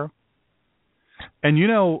 Hello. And you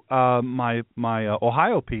know, my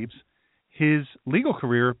Ohio peeps, his legal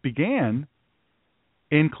career began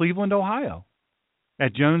in Cleveland, Ohio,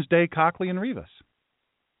 at Jones Day, Coakley, and Rivas.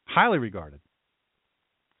 Highly regarded.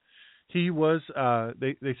 He was,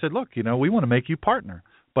 they said, look, you know, we want to make you partner.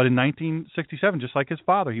 But in 1967, just like his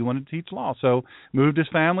father, he wanted to teach law. So moved his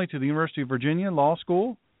family to the University of Virginia Law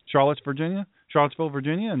School, Charlottesville,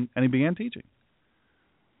 Virginia, and he began teaching.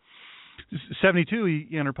 1972,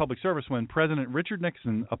 he entered public service when President Richard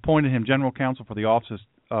Nixon appointed him general counsel for the Office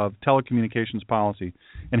of Telecommunications Policy,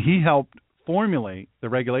 and he helped formulate the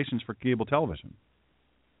regulations for cable television.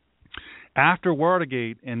 After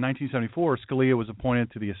Watergate in 1974, Scalia was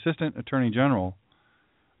appointed Assistant Attorney General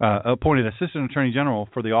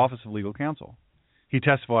for the Office of Legal Counsel. He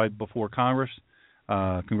testified before Congress,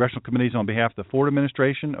 congressional committees on behalf of the Ford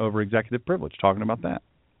administration over executive privilege, talking about that.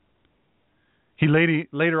 He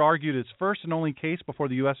later argued his first and only case before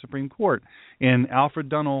the U.S. Supreme Court in Alfred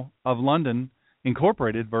Dunnell of London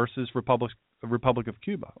Incorporated versus Republic of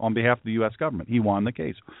Cuba on behalf of the U.S. government. He won the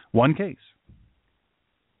case. One case.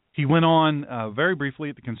 He went on very briefly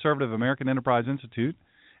at the Conservative American Enterprise Institute,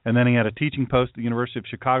 and then he had a teaching post at the University of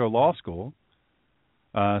Chicago Law School.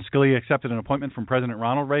 Scalia accepted an appointment from President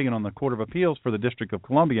Ronald Reagan on the Court of Appeals for the District of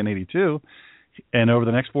Columbia in 1982, and over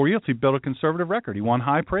the next 4 years he built a conservative record. He won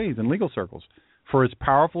high praise in legal circles for his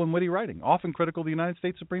powerful and witty writing, often critical of the United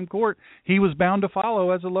States Supreme Court. He was bound to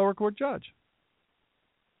follow as a lower court judge,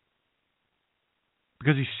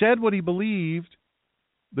 because he said what he believed.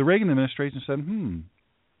 The Reagan administration said,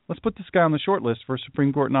 let's put this guy on the short list for a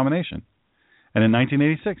Supreme Court nomination. And in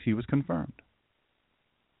 1986, he was confirmed.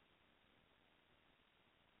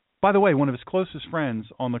 By the way, one of his closest friends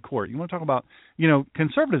on the court, you want to talk about,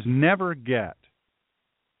 conservatives never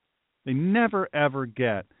ever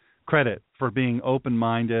get credit for being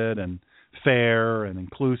open-minded and fair and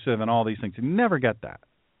inclusive and all these things. They never get that.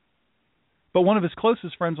 But one of his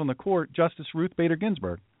closest friends on the court, Justice Ruth Bader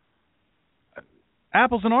Ginsburg,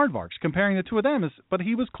 apples and aardvarks, comparing the two of them, but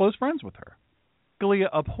he was close friends with her. Scalia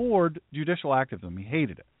abhorred judicial activism. He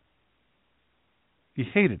hated it.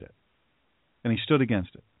 And he stood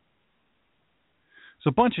against it. So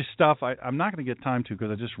a bunch of stuff I'm not going to get time to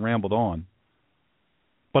because I just rambled on.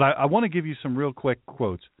 But I want to give you some real quick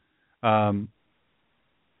quotes. What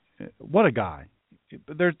a guy.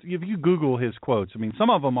 If you Google his quotes, some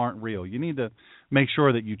of them aren't real. You need to make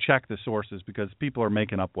sure that you check the sources because people are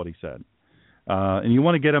making up what he said. And you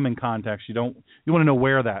want to get them in context. You want to know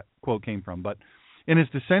where that quote came from. But in his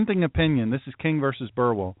dissenting opinion, this is King versus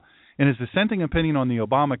Burwell, in his dissenting opinion on the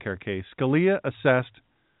Obamacare case, Scalia assessed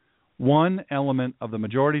one element of the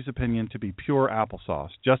majority's opinion to be pure applesauce.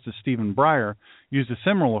 Justice Stephen Breyer used a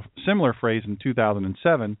similar phrase in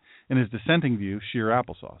 2007 in his dissenting view, sheer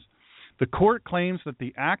applesauce. The court claims that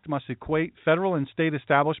the act must equate federal and state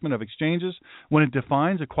establishment of exchanges when it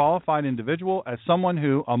defines a qualified individual as someone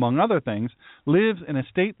who, among other things, lives in a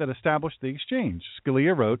state that established the exchange.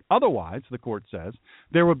 Scalia wrote, otherwise, the court says,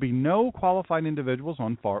 there would be no qualified individuals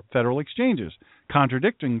on federal exchanges,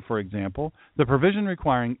 contradicting, for example, the provision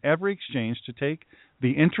requiring every exchange to take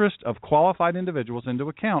the interest of qualified individuals into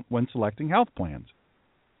account when selecting health plans.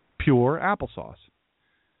 Pure applesauce.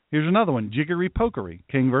 Here's another one, jiggery-pokery,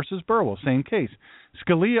 King versus Burwell, same case.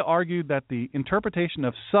 Scalia argued that the interpretation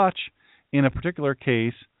of such in a particular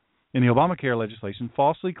case in the Obamacare legislation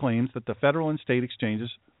falsely claims that the federal and state exchanges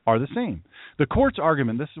are the same. The court's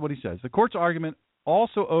argument, this is what he says, the court's argument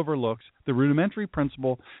also overlooks the rudimentary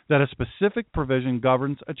principle that a specific provision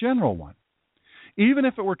governs a general one. Even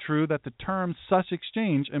if it were true that the term such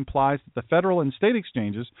exchange implies that the federal and state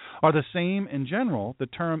exchanges are the same in general, the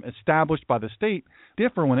term established by the state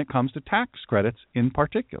differ when it comes to tax credits in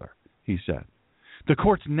particular, he said. The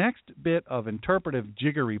court's next bit of interpretive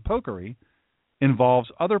jiggery-pokery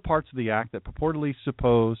involves other parts of the act that purportedly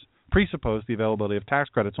presuppose the availability of tax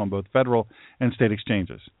credits on both federal and state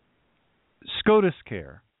exchanges. SCOTUS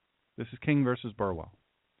care. This is King versus Burwell.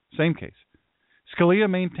 Same case. Scalia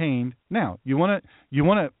maintained. Now, you want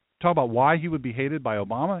to talk about why he would be hated by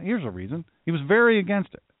Obama? Here's a reason. He was very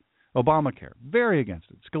against it. Obamacare, very against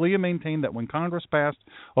it. Scalia maintained that when Congress passed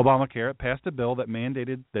Obamacare, it passed a bill that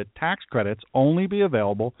mandated that tax credits only be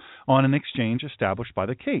available on an exchange established by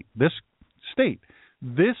the state.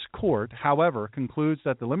 This court, however, concludes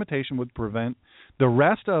that the limitation would prevent the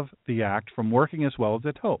rest of the act from working as well as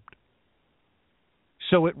it hoped.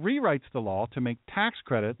 So it rewrites the law to make tax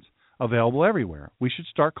credits available everywhere. We should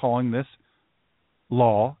start calling this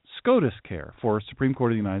law SCOTUS care, for Supreme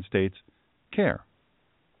Court of the United States care.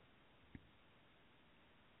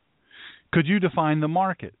 Could you define the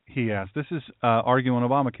market, he asked. This is arguing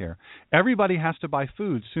Obamacare. Everybody has to buy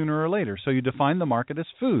food sooner or later, so you define the market as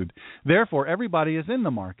food. Therefore, everybody is in the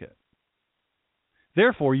market.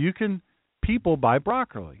 Therefore, people buy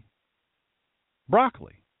broccoli.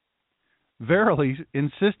 Verily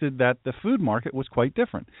insisted that the food market was quite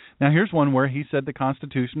different. Now, here's one where he said the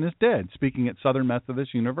Constitution is dead, speaking at Southern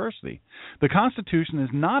Methodist University. The Constitution is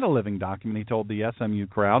not a living document, he told the SMU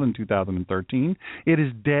crowd in 2013. It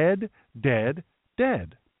is dead, dead,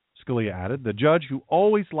 dead, Scalia added. The judge who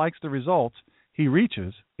always likes the results he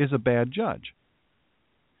reaches is a bad judge.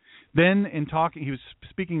 Then, he was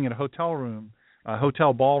speaking at a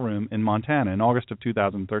hotel ballroom in Montana in August of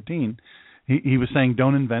 2013. He was saying,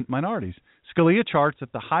 don't invent minorities. Scalia charts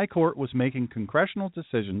that the High Court was making congressional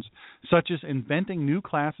decisions such as inventing new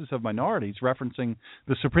classes of minorities, referencing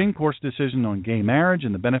the Supreme Court's decision on gay marriage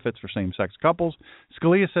and the benefits for same-sex couples.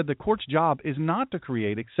 Scalia said the court's job is not to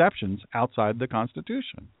create exceptions outside the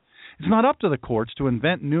Constitution. It's not up to the courts to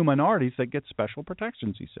invent new minorities that get special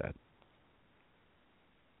protections, he said.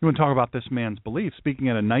 You want to talk about this man's belief? Speaking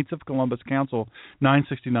at a Knights of Columbus Council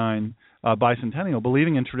 969 bicentennial,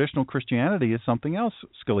 believing in traditional Christianity is something else,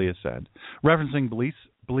 Scalia said, referencing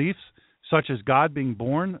beliefs such as God being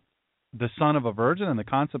born, the son of a virgin, and the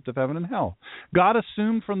concept of heaven and hell. God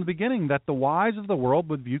assumed from the beginning that the wise of the world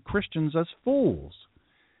would view Christians as fools,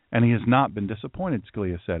 and he has not been disappointed,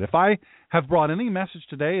 Scalia said. If I have brought any message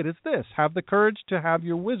today, it is this: have the courage to have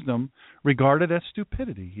your wisdom regarded as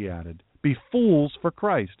stupidity, he added. Be fools for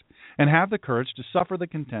Christ, and have the courage to suffer the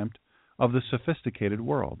contempt of the sophisticated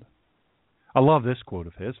world. I love this quote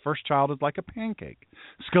of his. First child is like a pancake.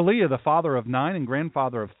 Scalia, the father of 9 and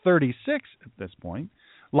grandfather of 36 at this point,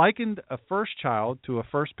 likened a first child to a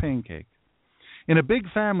first pancake. In a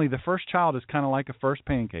big family, the first child is kind of like a first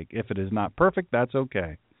pancake. If it is not perfect, that's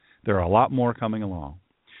okay. There are a lot more coming along.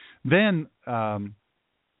 Then I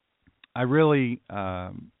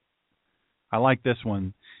like this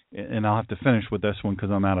one, and I'll have to finish with this one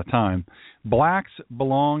because I'm out of time. Blacks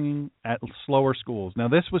belonging at slower schools. Now,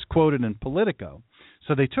 this was quoted in Politico,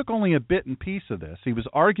 so they took only a bit and piece of this. He was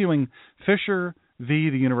arguing Fisher v.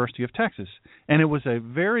 the University of Texas, and it was a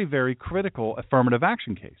very, very critical affirmative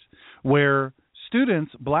action case where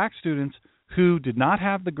students, black students, who did not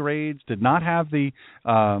have the grades, did not have the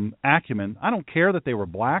acumen, I don't care that they were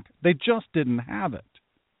black, they just didn't have it.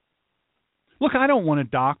 Look, I don't want a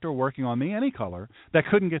doctor working on me, any color, that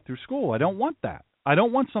couldn't get through school. I don't want that. I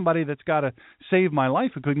don't want somebody that's got to save my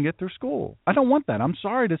life who couldn't get through school. I don't want that. I'm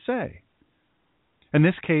sorry to say. And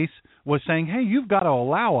this case was saying, hey, you've got to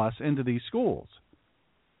allow us into these schools.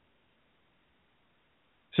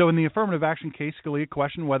 So in the affirmative action case, Scalia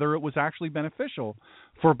questioned whether it was actually beneficial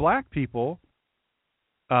for black people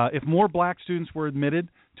if more black students were admitted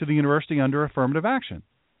to the university under affirmative action.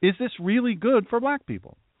 Is this really good for black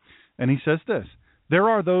people? And he says this: there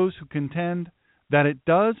are those who contend that it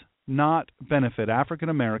does not benefit African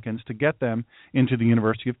Americans to get them into the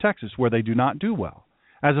University of Texas, where they do not do well,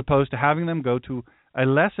 as opposed to having them go to a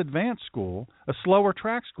less advanced school, a slower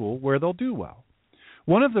track school, where they'll do well.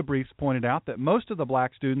 One of the briefs pointed out that most of the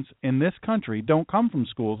black students in this country don't come from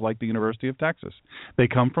schools like the University of Texas. They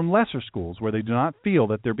come from lesser schools where they do not feel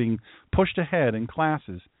that they're being pushed ahead in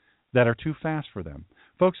classes that are too fast for them.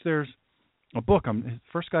 Folks, there's a book.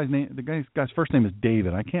 The guy's first name is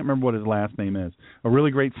David. I can't remember what his last name is. A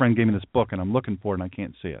really great friend gave me this book, and I'm looking for it, and I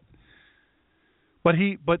can't see it. But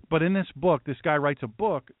in this book, this guy writes a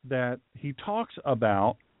book that he talks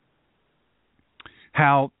about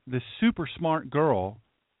how this super smart girl,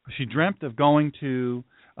 she dreamt of going to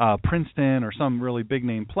Princeton or some really big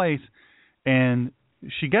name place, and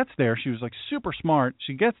she gets there. She was like super smart.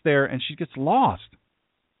 She gets there, and she gets lost.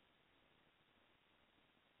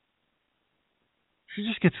 She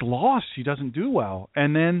just gets lost. She doesn't do well.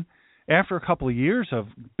 And then after a couple of years of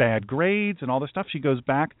bad grades and all this stuff, she goes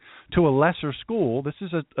back to a lesser school. This is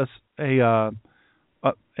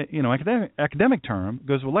academic term.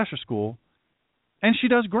 Goes to a lesser school, and she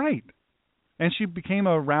does great. And she became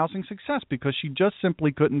a rousing success because she just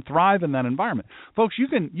simply couldn't thrive in that environment. Folks, you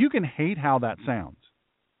can hate how that sounds.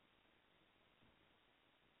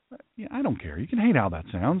 Yeah, I don't care. You can hate how that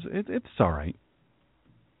sounds. It's all right.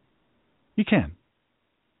 You can.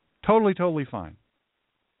 Totally, totally fine.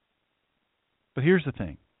 But here's the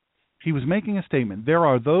thing. He was making a statement. There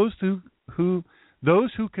are those who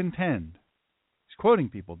contend, he's quoting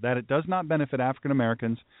people, that it does not benefit African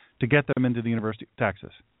Americans to get them into the University of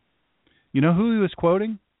Texas. You know who he was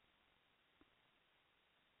quoting?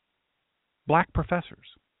 Black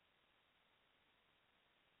professors.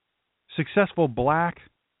 Successful black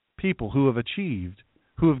people who have achieved,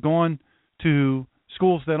 who have gone to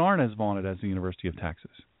schools that aren't as vaunted as the University of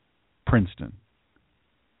Texas. Princeton,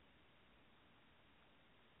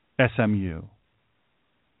 SMU.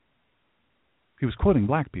 He was quoting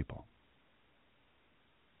black people.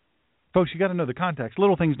 Folks, you got to know the context.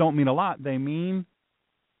 Little things don't mean a lot. They mean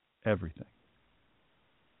everything.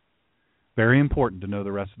 Very important to know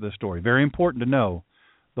the rest of this story. Very important to know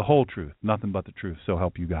the whole truth, nothing but the truth, so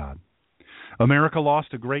help you God. America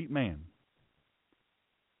lost a great man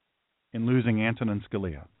in losing Antonin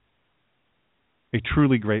Scalia. A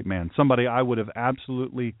truly great man, somebody I would have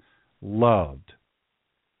absolutely loved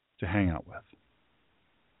to hang out with.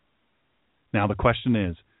 Now the question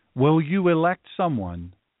is, will you elect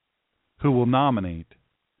someone who will nominate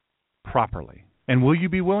properly? And will you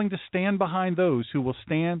be willing to stand behind those who will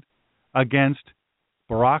stand against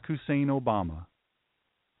Barack Hussein Obama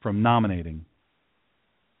from nominating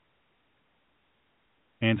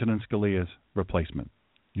Antonin Scalia's replacement?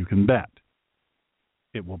 You can bet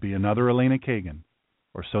it will be another Elena Kagan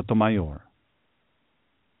or Sotomayor.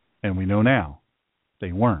 And we know now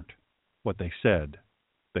they weren't what they said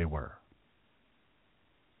they were.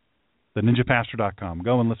 TheNinjaPastor.com.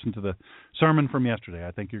 Go and listen to the sermon from yesterday.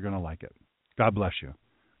 I think you're going to like it. God bless you.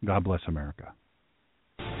 God bless America.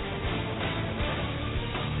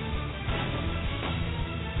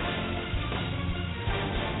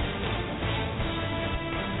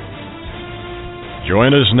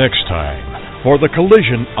 Join us next time for the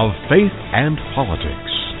collision of faith and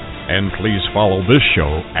politics. And please follow this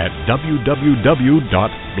show at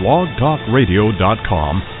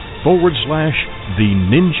www.blogtalkradio.com/The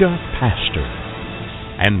Ninja Pastor.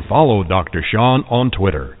 And follow Dr. Sean on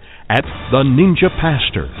Twitter at The Ninja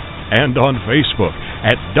Pastor and on Facebook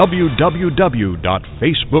at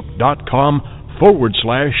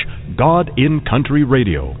www.facebook.com/God in Country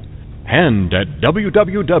Radio and at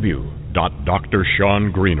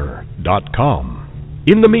www.drseangreener.com.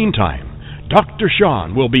 In the meantime, Dr.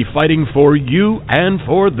 Sean will be fighting for you and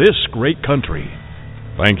for this great country.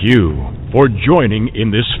 Thank you for joining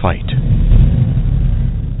in this fight.